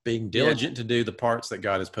 being diligent to do the parts that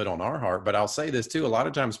God has put on our heart. But I'll say this too, a lot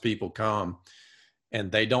of times people come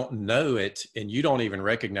and they don't know it, and you don't even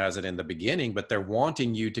recognize it in the beginning, but they're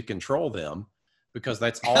wanting you to control them, because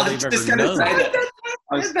that's all they've ever known.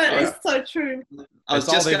 That is so true. It's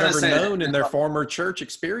all they've ever known in their former church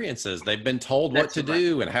experiences. They've been told what to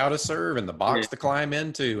do and how to serve and the box to climb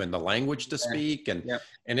into and the language to speak.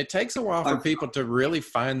 And it takes a while for people to really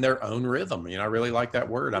find their own rhythm. You know, I really like that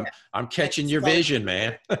word. I'm catching your vision,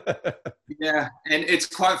 man. Yeah. And it's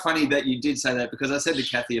quite funny that you did say that, because I said to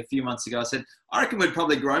Kathy a few months ago, I said, I reckon we'd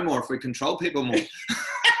probably grow more if we control people more.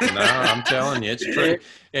 No, I'm telling you, it's true.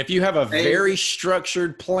 If you have a very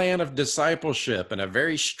structured plan of discipleship and a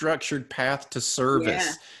very structured path to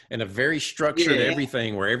service and a very structured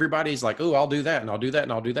everything where everybody's like, oh, I'll do that and I'll do that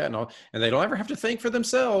and I'll do that and they don't ever have to think for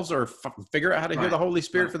themselves or figure out how to hear the Holy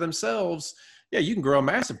Spirit for themselves. Yeah, you can grow a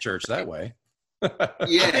massive church that way.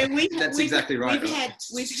 Yeah, that's exactly right. We've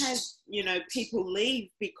had, you know, people leave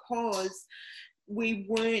because we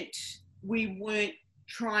weren't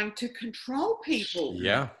trying to control people.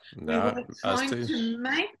 Yeah, we were trying to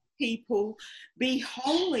make people be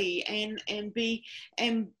holy and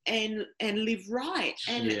live right.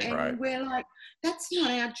 And we're like, that's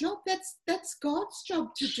not our job. That's God's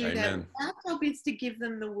job to do. Amen. That. Our job is to give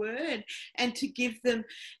them the word and to give them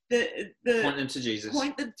the point them to Jesus.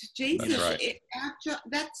 That's right.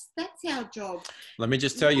 That's our job. Let me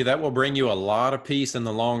just tell you, that will bring you a lot of peace in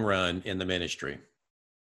the long run in the ministry.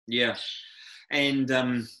 Yeah. And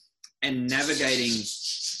navigating,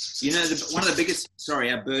 you know, one of the biggest, sorry,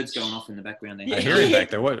 our bird's going off in the background there. I hear it back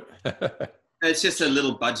there. What? It's just a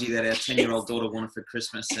little budgie that our 10-year-old daughter wanted for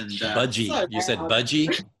Christmas. And budgie. So you said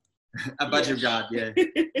budgie? A budgerigard, yeah.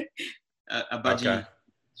 A budgie. Okay.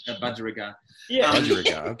 A budgerigard. Yeah.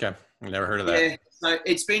 Budgerigard. Okay. I've never heard of that. Yeah. So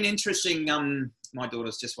it's been interesting. My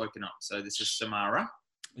daughter's just woken up. So this is Samara.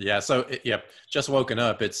 Yeah. So, just woken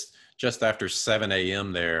up. It's just after 7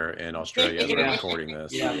 a.m. there in Australia as we're recording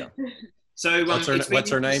this. Yeah. So what's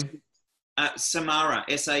her name? Samara,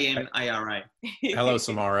 Samara. Hello,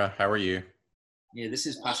 Samara. How are you? Yeah, this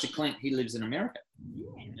is Pastor Clint. He lives in America.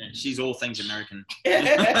 Yeah, she's all things American.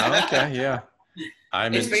 Okay, yeah.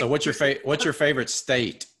 So what's your favorite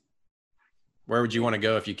state? Where would you want to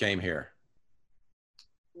go if you came here?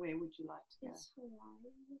 Where would you like to go?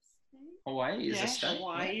 Hawaii is a state.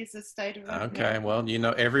 Hawaii is a state of Okay, well, you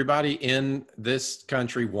know, everybody in this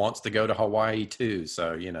country wants to go to Hawaii too,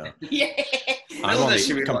 so, you know. I'm on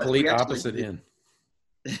the complete opposite end.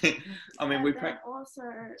 I mean, we also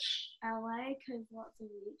LA, because lots of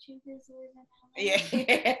YouTubers live in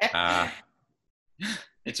LA. Yeah.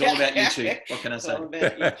 It's all about YouTube. What can I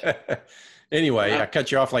say? Anyway, I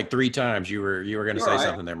cut you off like 3 times. You were going to say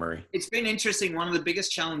something there, Murray. It's been interesting. One of the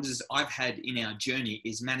biggest challenges I've had in our journey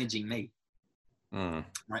is managing me.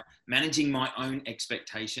 Right, managing my own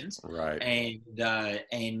expectations. Right.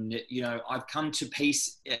 And you know, I've come to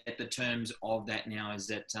peace at the terms of that now. Is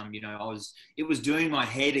that you know, it was doing my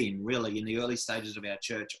head in really in the early stages of our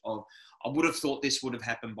church. I would have thought this would have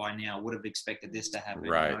happened by now. Would have expected this to happen.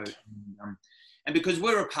 Right. You know? And because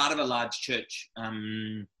we're a part of a large church,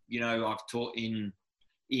 you know, I've taught in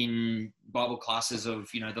Bible classes of,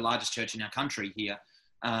 you know, the largest church in our country here.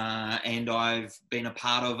 And I've been a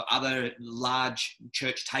part of other large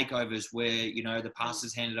church takeovers where, you know, the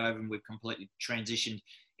pastor's handed over and we've completely transitioned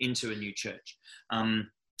into a new church.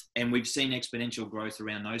 And we've seen exponential growth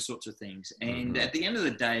around those sorts of things. And at the end of the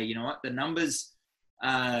day, you know what, the numbers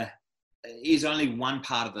is only one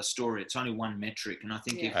part of the story. It's only one metric. And I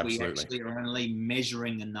think if we actually are only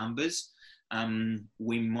measuring the numbers,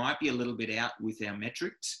 we might be a little bit out with our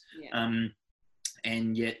metrics.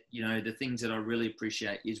 And yet, you know, the things that I really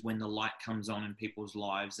appreciate is when the light comes on in people's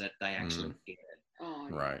lives that they actually get it. Oh,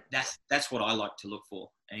 right. That's what I like to look for.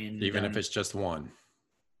 And even if it's just one.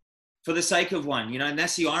 For the sake of one, you know, and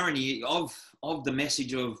that's the irony of the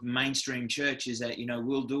message of mainstream church is that, you know,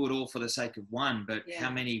 we'll do it all for the sake of one, but how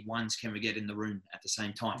many ones can we get in the room at the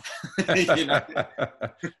same time? You know?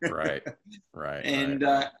 Right. And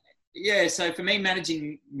so for me,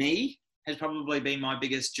 managing me has probably been my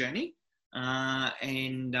biggest journey.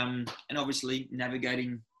 And obviously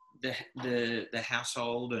navigating the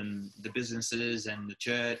household and the businesses and the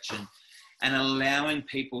church and allowing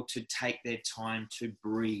people to take their time to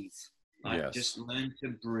breathe. Just learn to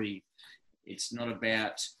breathe. It's not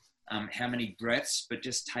about how many breaths, but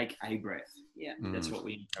just take a breath. Yeah, that's what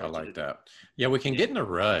we encourage. I like that. Yeah, we can get in a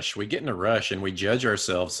rush. We get in a rush and we judge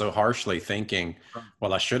ourselves so harshly thinking,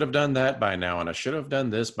 well, I should have done that by now and I should have done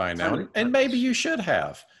this by now. And maybe you should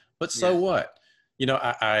have. But so what? You know,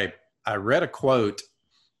 I read a quote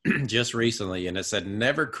just recently and it said,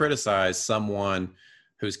 never criticize someone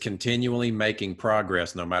who's continually making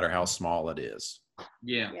progress, no matter how small it is.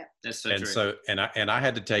 Yeah. That's so true. So, and I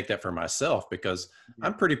had to take that for myself because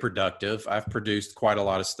I'm pretty productive. I've produced quite a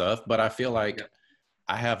lot of stuff, but I feel like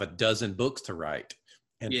I have a dozen books to write.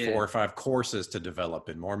 and 4 or 5 courses to develop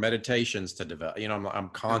and more meditations to develop. You know, I'm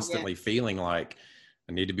constantly feeling like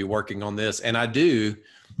I need to be working on this, and I do,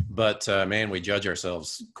 but man, we judge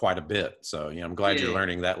ourselves quite a bit. So, you know, I'm glad you're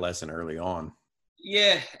learning that lesson early on.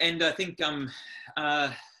 Yeah. And I think,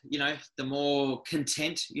 you know, the more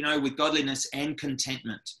content, you know, with godliness and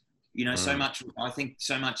contentment, you know, so much, I think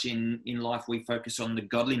so much in life, we focus on the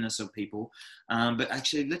godliness of people, but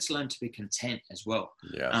actually let's learn to be content as well.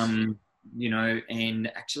 Yes. You know, and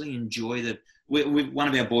actually enjoy one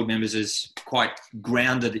of our board members is quite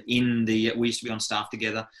grounded in we used to be on staff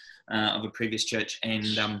together of a previous church,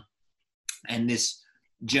 and this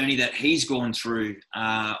journey that he's gone through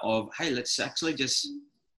of, hey, let's actually just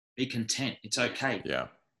be content. It's okay. Yeah.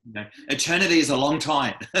 You know, eternity is a long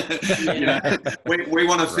time. You know, we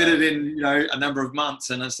want to fit it in, you know, a number of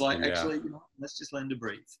months, and it's like, actually, you know, let's just learn to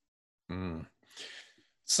breathe.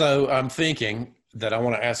 So I'm thinking that I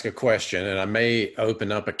want to ask a question, and I may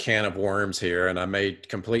open up a can of worms here, and I may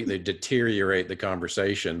completely deteriorate the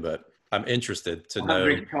conversation, but I'm interested to know.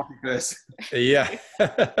 Drink coffee first. Yeah.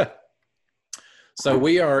 So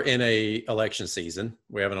we are in a election season.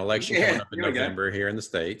 We have an election coming up in November here in the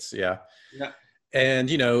States. Yeah. And,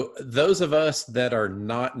 you know, those of us that are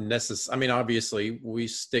not necessarily, I mean, obviously we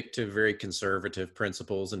stick to very conservative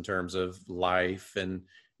principles in terms of life and,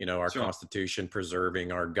 you know, our Constitution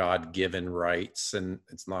preserving our God-given rights, and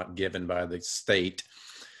it's not given by the state.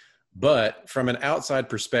 But from an outside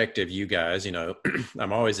perspective, you guys, you know,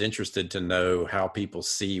 I'm always interested to know how people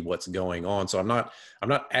see what's going on. So I'm not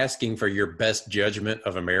asking for your best judgment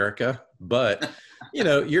of America, but you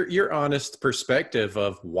know, your honest perspective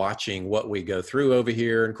of watching what we go through over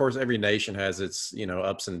here. And of course, every nation has its, you know,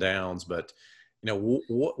 ups and downs, but you know,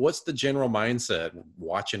 what's the general mindset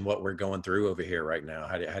watching what we're going through over here right now?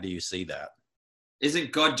 How do you see that?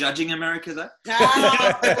 Isn't God judging America though?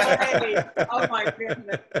 Oh my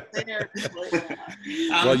goodness.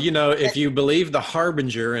 Well, you know, if you believe the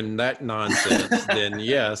harbinger and that nonsense, then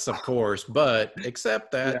yes, of course. But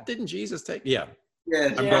except that, didn't Jesus take? Yeah.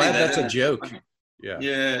 I'm glad that's a joke. Yeah.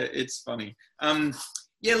 Yeah, it's funny.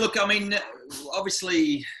 Yeah, look, I mean,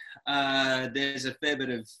 obviously, there's a fair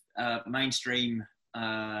bit of mainstream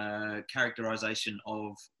characterization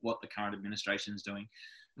of what the current administration is doing.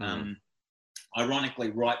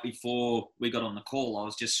 Ironically, right before we got on the call, I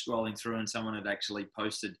was just scrolling through and someone had actually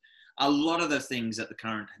posted a lot of the things that the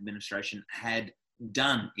current administration had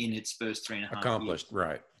done in its first 3.5 years. Accomplished,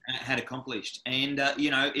 right. Had accomplished. And,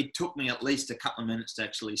 you know, it took me at least a couple of minutes to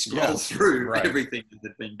actually scroll through everything that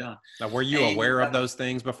had been done. Now, were you aware of those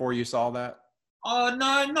things before you saw that? Oh,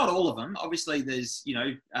 no, not all of them. Obviously, there's, you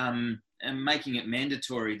know, and making it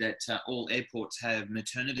mandatory that all airports have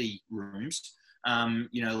maternity rooms.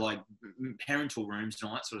 You know, like parental rooms and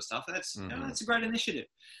all that sort of stuff. That's that's a great initiative.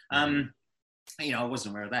 You know, I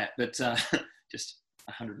wasn't aware of that, but just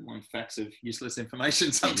 101 facts of useless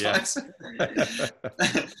information sometimes.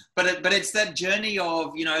 But it's that journey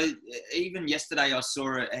of, you know, even yesterday I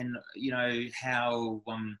saw it, and you know how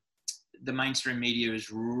the mainstream media is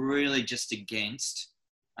really just against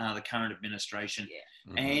the current administration,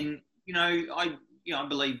 and you know I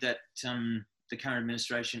believe that. The current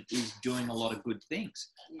administration is doing a lot of good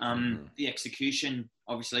things. The execution,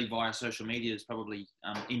 obviously, via social media is probably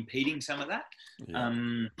impeding some of that.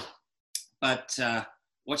 But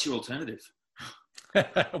what's your alternative?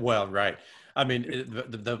 Well, right. I mean,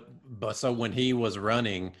 so when he was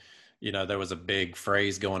running, you know, there was a big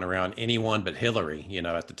phrase going around, anyone but Hillary, you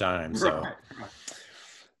know, at the time. So, right.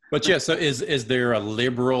 But yeah, so is there a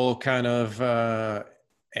liberal kind of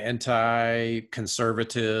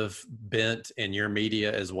anti-conservative bent in your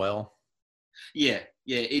media as well? Yeah,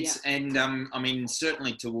 and I mean,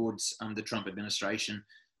 certainly towards the Trump administration,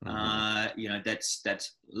 you know, that's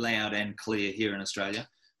loud and clear here in Australia.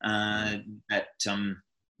 That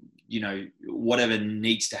you know, whatever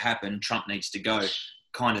needs to happen, Trump needs to go,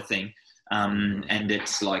 kind of thing. And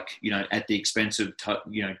it's like, you know, at the expense of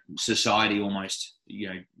you know, society almost. You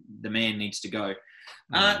know, the man needs to go.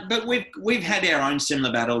 But we've had our own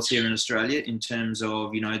similar battles here in Australia in terms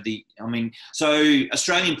of, you know, so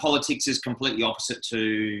Australian politics is completely opposite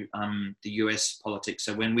to the US politics.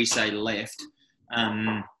 So when we say left,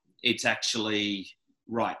 it's actually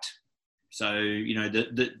right. So, you know,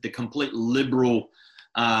 the complete liberal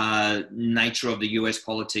nature of the US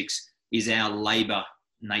politics is our Labor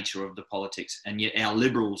nature of the politics. And yet our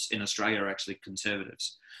liberals in Australia are actually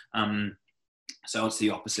conservatives. So it's the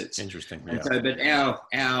opposites. Interesting. Yeah. So, but our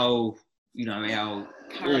you know, our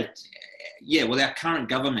current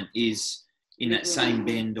government is in that same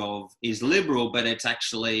bend of is liberal, but it's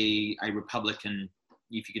actually a Republican,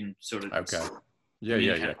 if you can sort of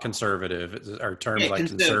Yeah. Conservative are terms like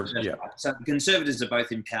conservative. Yeah. Right. So the Conservatives are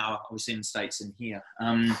both in power, obviously in the States and here.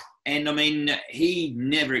 And I mean, he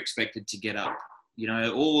never expected to get up. You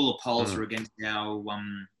know, all the polls are against our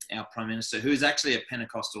Prime Minister, who is actually a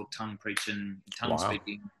Pentecostal tongue-speaking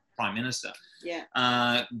Prime Minister.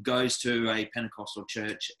 Yeah. Goes to a Pentecostal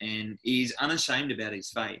church and is unashamed about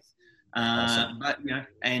his faith. Awesome. But, you know,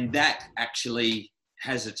 and that actually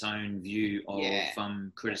has its own view of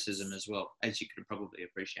criticism as well, as you could probably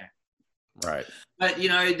appreciate. Right. But, you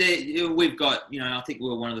know, we've got, you know, I think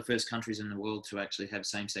we're one of the first countries in the world to actually have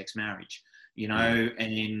same-sex marriage, you know,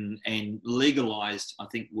 and legalised, I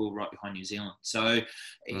think we're right behind New Zealand. So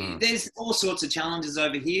there's all sorts of challenges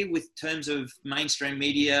over here with terms of mainstream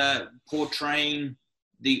media portraying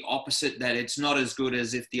the opposite, that it's not as good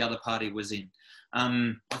as if the other party was in.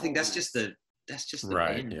 I think that's just the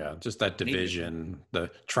right. end. Yeah. Just that division, the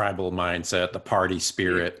tribal mindset, the party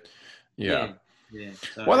spirit. Yeah.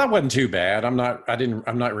 So, well, that wasn't too bad. I'm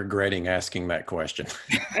not regretting asking that question.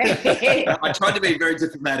 I tried to be very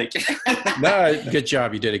diplomatic. No, good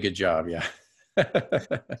job. You did a good job. Yeah.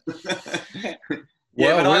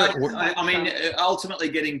 I mean, ultimately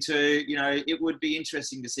getting to, you know, it would be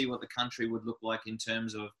interesting to see what the country would look like in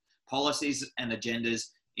terms of policies and agendas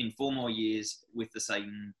in 4 more years with the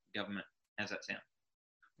Satan government. How's that sound?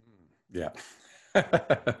 Yeah.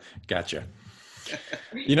 Gotcha.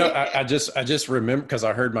 You know, I just remember, because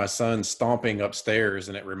I heard my son stomping upstairs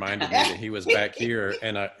and it reminded me that he was back here,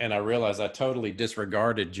 and I realized I totally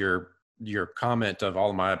disregarded your comment of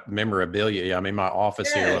all my memorabilia. I mean, my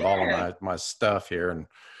office here of all of my stuff here, and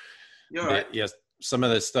yes, some of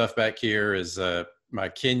the stuff back here is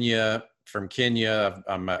my from Kenya.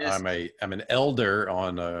 I'm an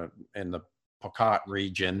elder in the Pokot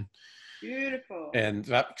region. Beautiful. And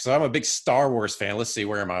so I'm a big Star Wars fan. Let's see,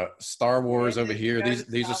 where am I? Star Wars over here.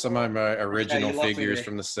 These are some of my original figures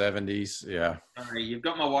from the 70s. Yeah. Sorry, you've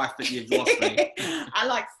got my wife, but you've lost me. I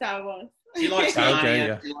like Star Wars. She likes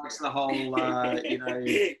the She likes the whole, you know,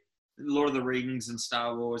 Lord of the Rings and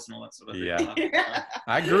Star Wars and all that sort of thing. Yeah.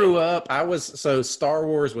 I grew up. So Star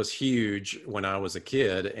Wars was huge when I was a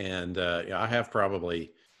kid, and I have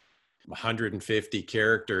probably 150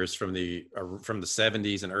 characters from the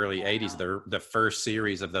 70s and early 80s. They're the first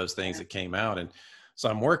series of those things that came out, and so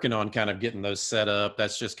I'm working on kind of getting those set up.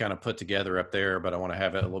 That's just kind of put together up there, but I want to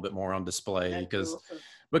have it a little bit more on display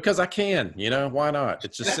because I can, you know, why not?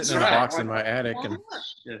 It's just sitting in a box in my attic, and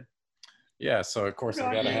yeah. So of course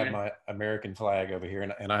I've got to have my American flag over here,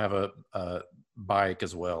 and I have a bike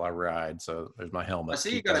as well. I ride, so there's my helmet. I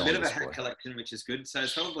see you've got a bit of a hat collection, which is good. So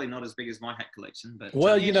it's probably not as big as my hat collection, but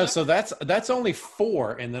well, you know, so that's only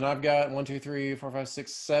 4, and then I've got 1, 2, 3, 4, 5,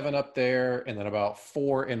 6, 7 up there, and then about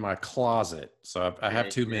 4 in my closet. So I have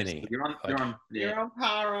too many. You're on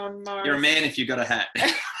par on Mars. You're a man if you got a hat.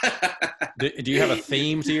 Do you have a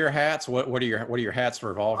theme to your hats? What are your hats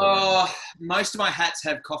revolve around? Most of my hats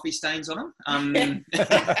have coffee stains on them.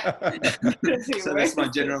 So that's my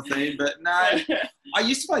general theme. But no, I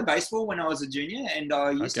used to play baseball when I was a junior, and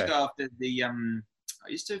I used to go after I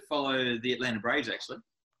used to follow the Atlanta Braves actually.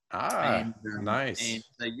 Nice.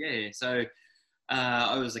 And so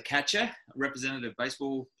I was a catcher, a representative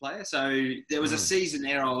baseball player. So there was a season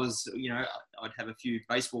there I was, you know, I'd have a few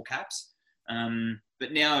baseball caps.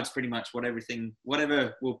 But now it's pretty much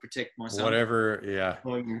whatever will protect my son. Whatever, yeah.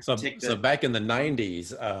 So back in the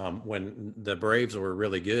 90s, when the Braves were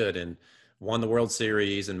really good and won the World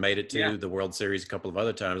Series and made it to the World Series a couple of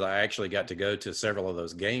other times, I actually got to go to several of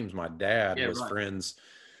those games. My dad was friends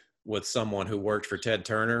with someone who worked for Ted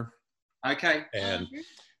Turner. Okay. And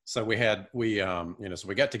so we got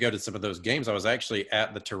to go to some of those games. I was actually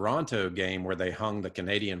at the Toronto game where they hung the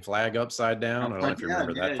Canadian flag upside down. I don't know if you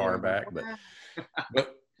remember that far back,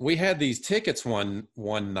 but we had these tickets one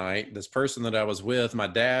night. This person that I was with, my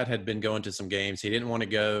dad had been going to some games. He didn't want to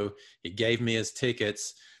go. He gave me his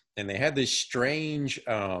tickets, and they had this strange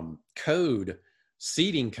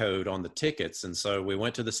seating code on the tickets. And so we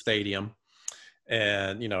went to the stadium.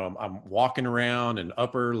 And, you know, I'm walking around and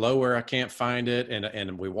upper, lower, I can't find it.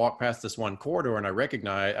 And we walk past this one corridor and I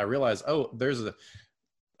realize, there's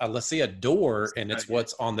let's see, a door, and it's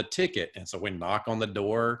what's on the ticket. And so we knock on the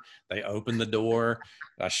door, they open the door,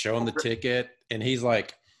 I show him the ticket, and he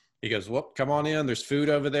goes, well, come on in. There's food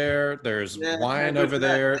over there. There's wine over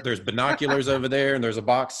there. There's binoculars over there. And there's a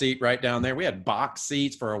box seat right down there. We had box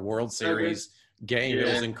seats for a World Series game. It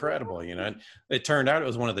was incredible, you know. And it turned out it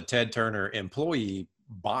was one of the Ted Turner employee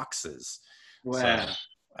boxes. Wow.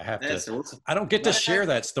 I have That's to. awesome. I don't get to share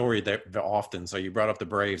that story that often. So you brought up the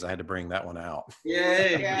Braves. I had to bring that one out.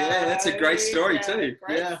 Yeah, that's a great story too.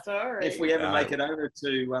 Great story. If we ever make it over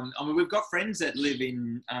to, I mean, we've got friends that live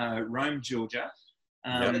in Rome, Georgia.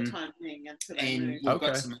 For the time being, and we've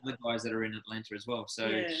got some other guys that are in Atlanta as well. So,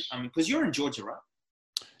 because you're in Georgia, right?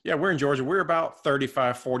 Yeah, we're in Georgia. We're about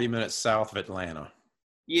 35, 40 minutes south of Atlanta.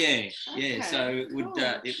 Yeah. So it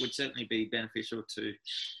would certainly be beneficial to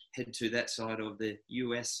head to that side of the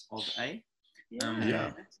US of A.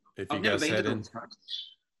 Yeah. If you I've never guys been head to the in. West Coast.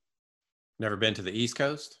 Never been to the East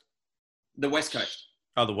Coast? The West Coast.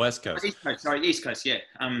 Oh, the West Coast. East Coast. Yeah.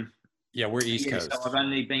 Yeah, we're East Coast. So I've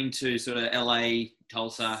only been to sort of LA,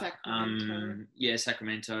 Tulsa, Sacramento.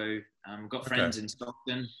 Sacramento. I've got friends in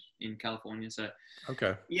Stockton in California. So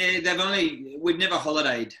yeah, we've never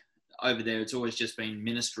holidayed over there. It's always just been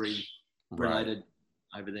ministry related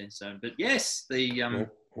over there. So, but yes,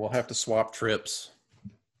 we'll have to swap trips.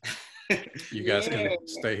 You guys can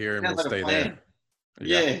stay here and we'll stay there.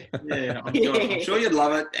 Yeah. I'm sure you'd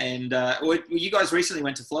love it. And you guys recently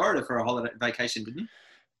went to Florida for a holiday vacation, didn't you?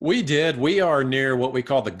 We did. We are near what we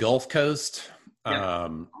call the Gulf Coast.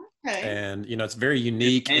 And, it's very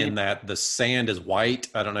unique in that the sand is white.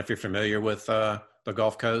 I don't know if you're familiar with the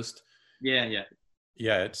Gulf Coast. Yeah.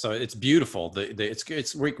 So it's beautiful. It's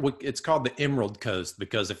called the Emerald Coast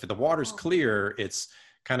because if the water's clear, it's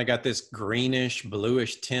kind of got this greenish,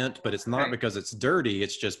 bluish tint, but it's not because it's dirty.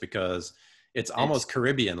 It's just because it's almost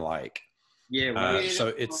Caribbean-like. Yeah. So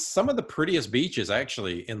it's some of the prettiest beaches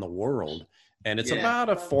actually in the world. And it's about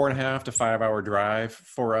a 4.5 to 5 hour drive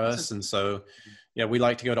for us. And so, we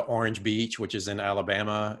like to go to Orange Beach, which is in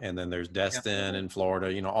Alabama. And then there's Destin in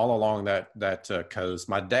Florida, all along that coast.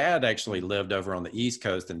 My dad actually lived over on the East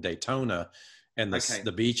Coast in Daytona. And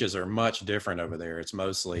the beaches are much different over there. It's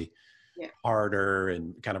mostly harder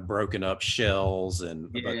and kind of broken up shells.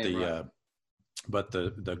 But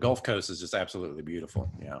the Gulf Coast is just absolutely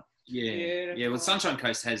beautiful. Yeah. Well, Sunshine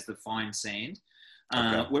Coast has the fine sand.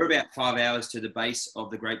 We're about 5 hours to the base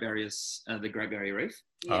of the Great Barrier Reef.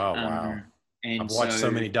 Oh, wow. And I've watched so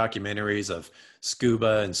many documentaries of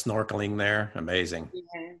scuba and snorkeling there. Amazing.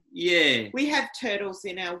 Yeah. We have turtles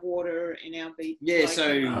in our water, in our beach. Yeah,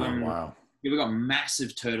 so wow. We've got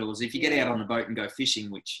massive turtles. If you get out on a boat and go fishing,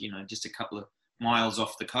 which, just a couple of miles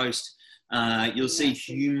off the coast, you'll see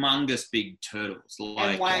humongous big turtles.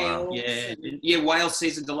 And whales. Whale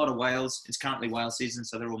season, a lot of whales. It's currently whale season,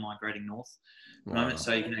 so they're all migrating north. Moment,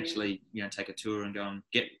 so you can actually take a tour and go and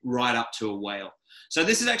get right up to a whale. So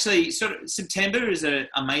this is actually September is an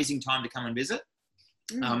amazing time to come and visit.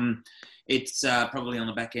 It's probably on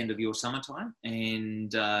the back end of your summertime,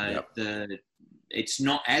 and it's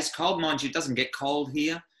not as cold, mind you. It doesn't get cold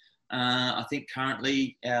here. I think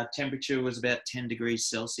currently our temperature was about 10 degrees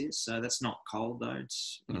Celsius, so that's not cold though.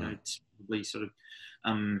 It's it's probably sort of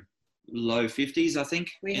low 50s, I think,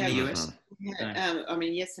 in the US.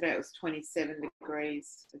 Yesterday it was 27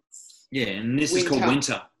 degrees. And this is called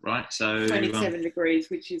winter, right? So 27 degrees,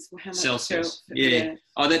 which is how much Celsius? Yeah.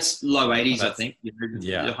 Oh, that's low 80s, I think.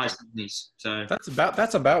 The high 70s. So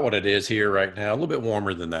that's about what it is here right now. A little bit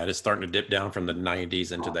warmer than that. It's starting to dip down from the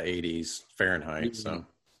 90s into the 80s Fahrenheit. So.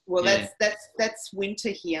 Well, that's winter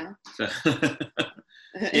here. So,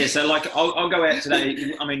 so like I'll go out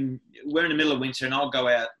today. I mean, we're in the middle of winter, and I'll go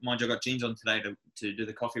out. Mind you, I got jeans on today to do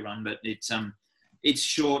the coffee run, but it's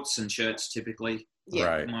shorts and shirts typically.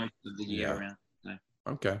 Right. Most of the year around. So.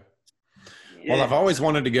 Okay. Well, I've always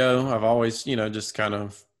wanted to go. I've always, just kind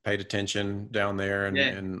of paid attention down there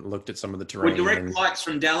and looked at some of the terrain. We're direct flights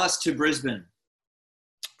from Dallas to Brisbane.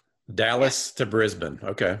 To Brisbane.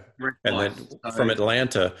 Okay. And then from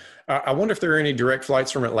Atlanta. I wonder if there are any direct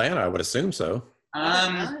flights from Atlanta. I would assume so.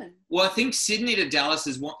 Well, I think Sydney to Dallas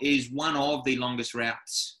is one of the longest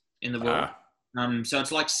routes in the world. So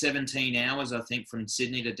it's like 17 hours, I think, from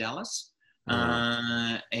Sydney to Dallas.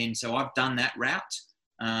 And so I've done that route.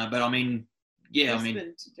 But I mean,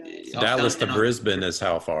 Dallas to Brisbane is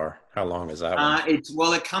how far? How long is that one?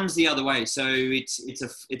 It comes the other way. So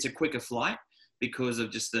it's a quicker flight because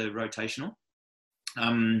of just the rotational.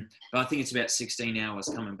 But I think it's about 16 hours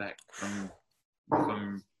coming back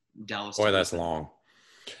from Dallas. Boy, that's long.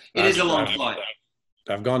 It is a long flight.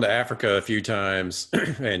 I've gone to Africa a few times,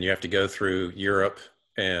 and you have to go through Europe,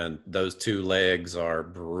 and those two legs are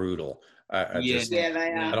brutal. They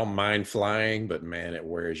are. I don't mind flying, but man, it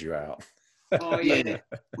wears you out. Oh yeah.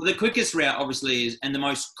 Well, the quickest route, obviously, and the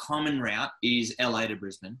most common route is LA to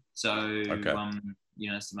Brisbane. So,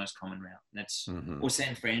 it's the most common route. That's or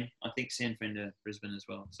San Fran. I think San Fran to Brisbane as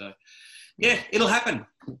well. So, yeah, it'll happen.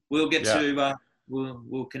 We'll get to.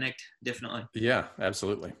 We'll connect definitely. Yeah,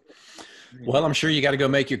 absolutely. Well, I'm sure you got to go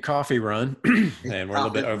make your coffee run, and we're a little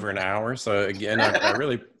bit over an hour. So again, I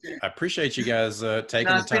really appreciate you guys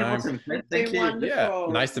taking the time. Awesome. Thank you. Yeah,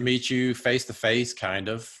 nice to meet you face to face, kind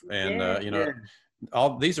of. And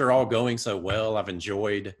all these are all going so well. I've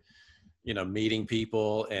enjoyed, meeting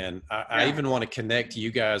people, and I even want to connect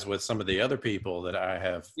you guys with some of the other people that I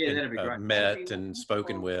have met and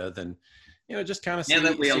spoken with, and just kind of see. Now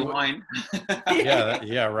that we align.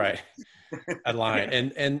 Yeah, right. Align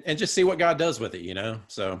and just see what God does with it,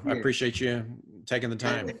 So I appreciate you taking the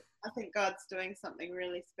time. I think God's doing something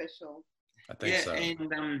really special. I think so.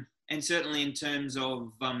 And certainly in terms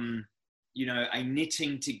of a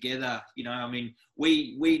knitting together.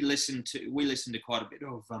 We listen to quite a bit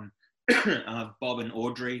of Bob and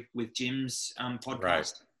Audrey with Jim's podcast.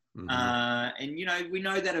 Right. Mm-hmm. And we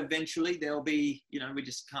know that eventually there'll be, we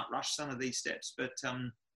just can't rush some of these steps, but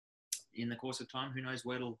in the course of time, who knows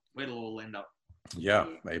where it'll all end up. Yeah,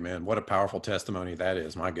 amen. What a powerful testimony that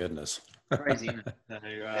is. My goodness. Crazy, isn't it?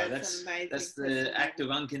 So, that's the act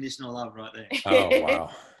of unconditional love right there. Oh, wow.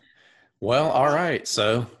 Well, all right.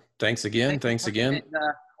 So thanks again. And,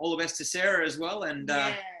 all the best to Sarah as well. And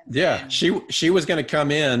she was going to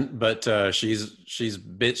come in, but she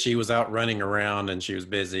was out running around and she was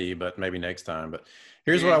busy, but maybe next time. But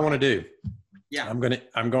here's what I want to do. Yeah.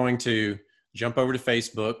 I'm going to jump over to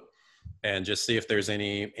Facebook and just see if there's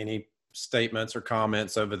any statements or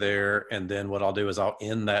comments over there. And then what I'll do is I'll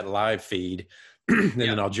end that live feed and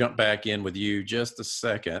then I'll jump back in with you just a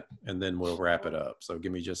second and then we'll wrap it up. So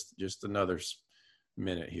give me just another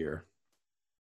minute here.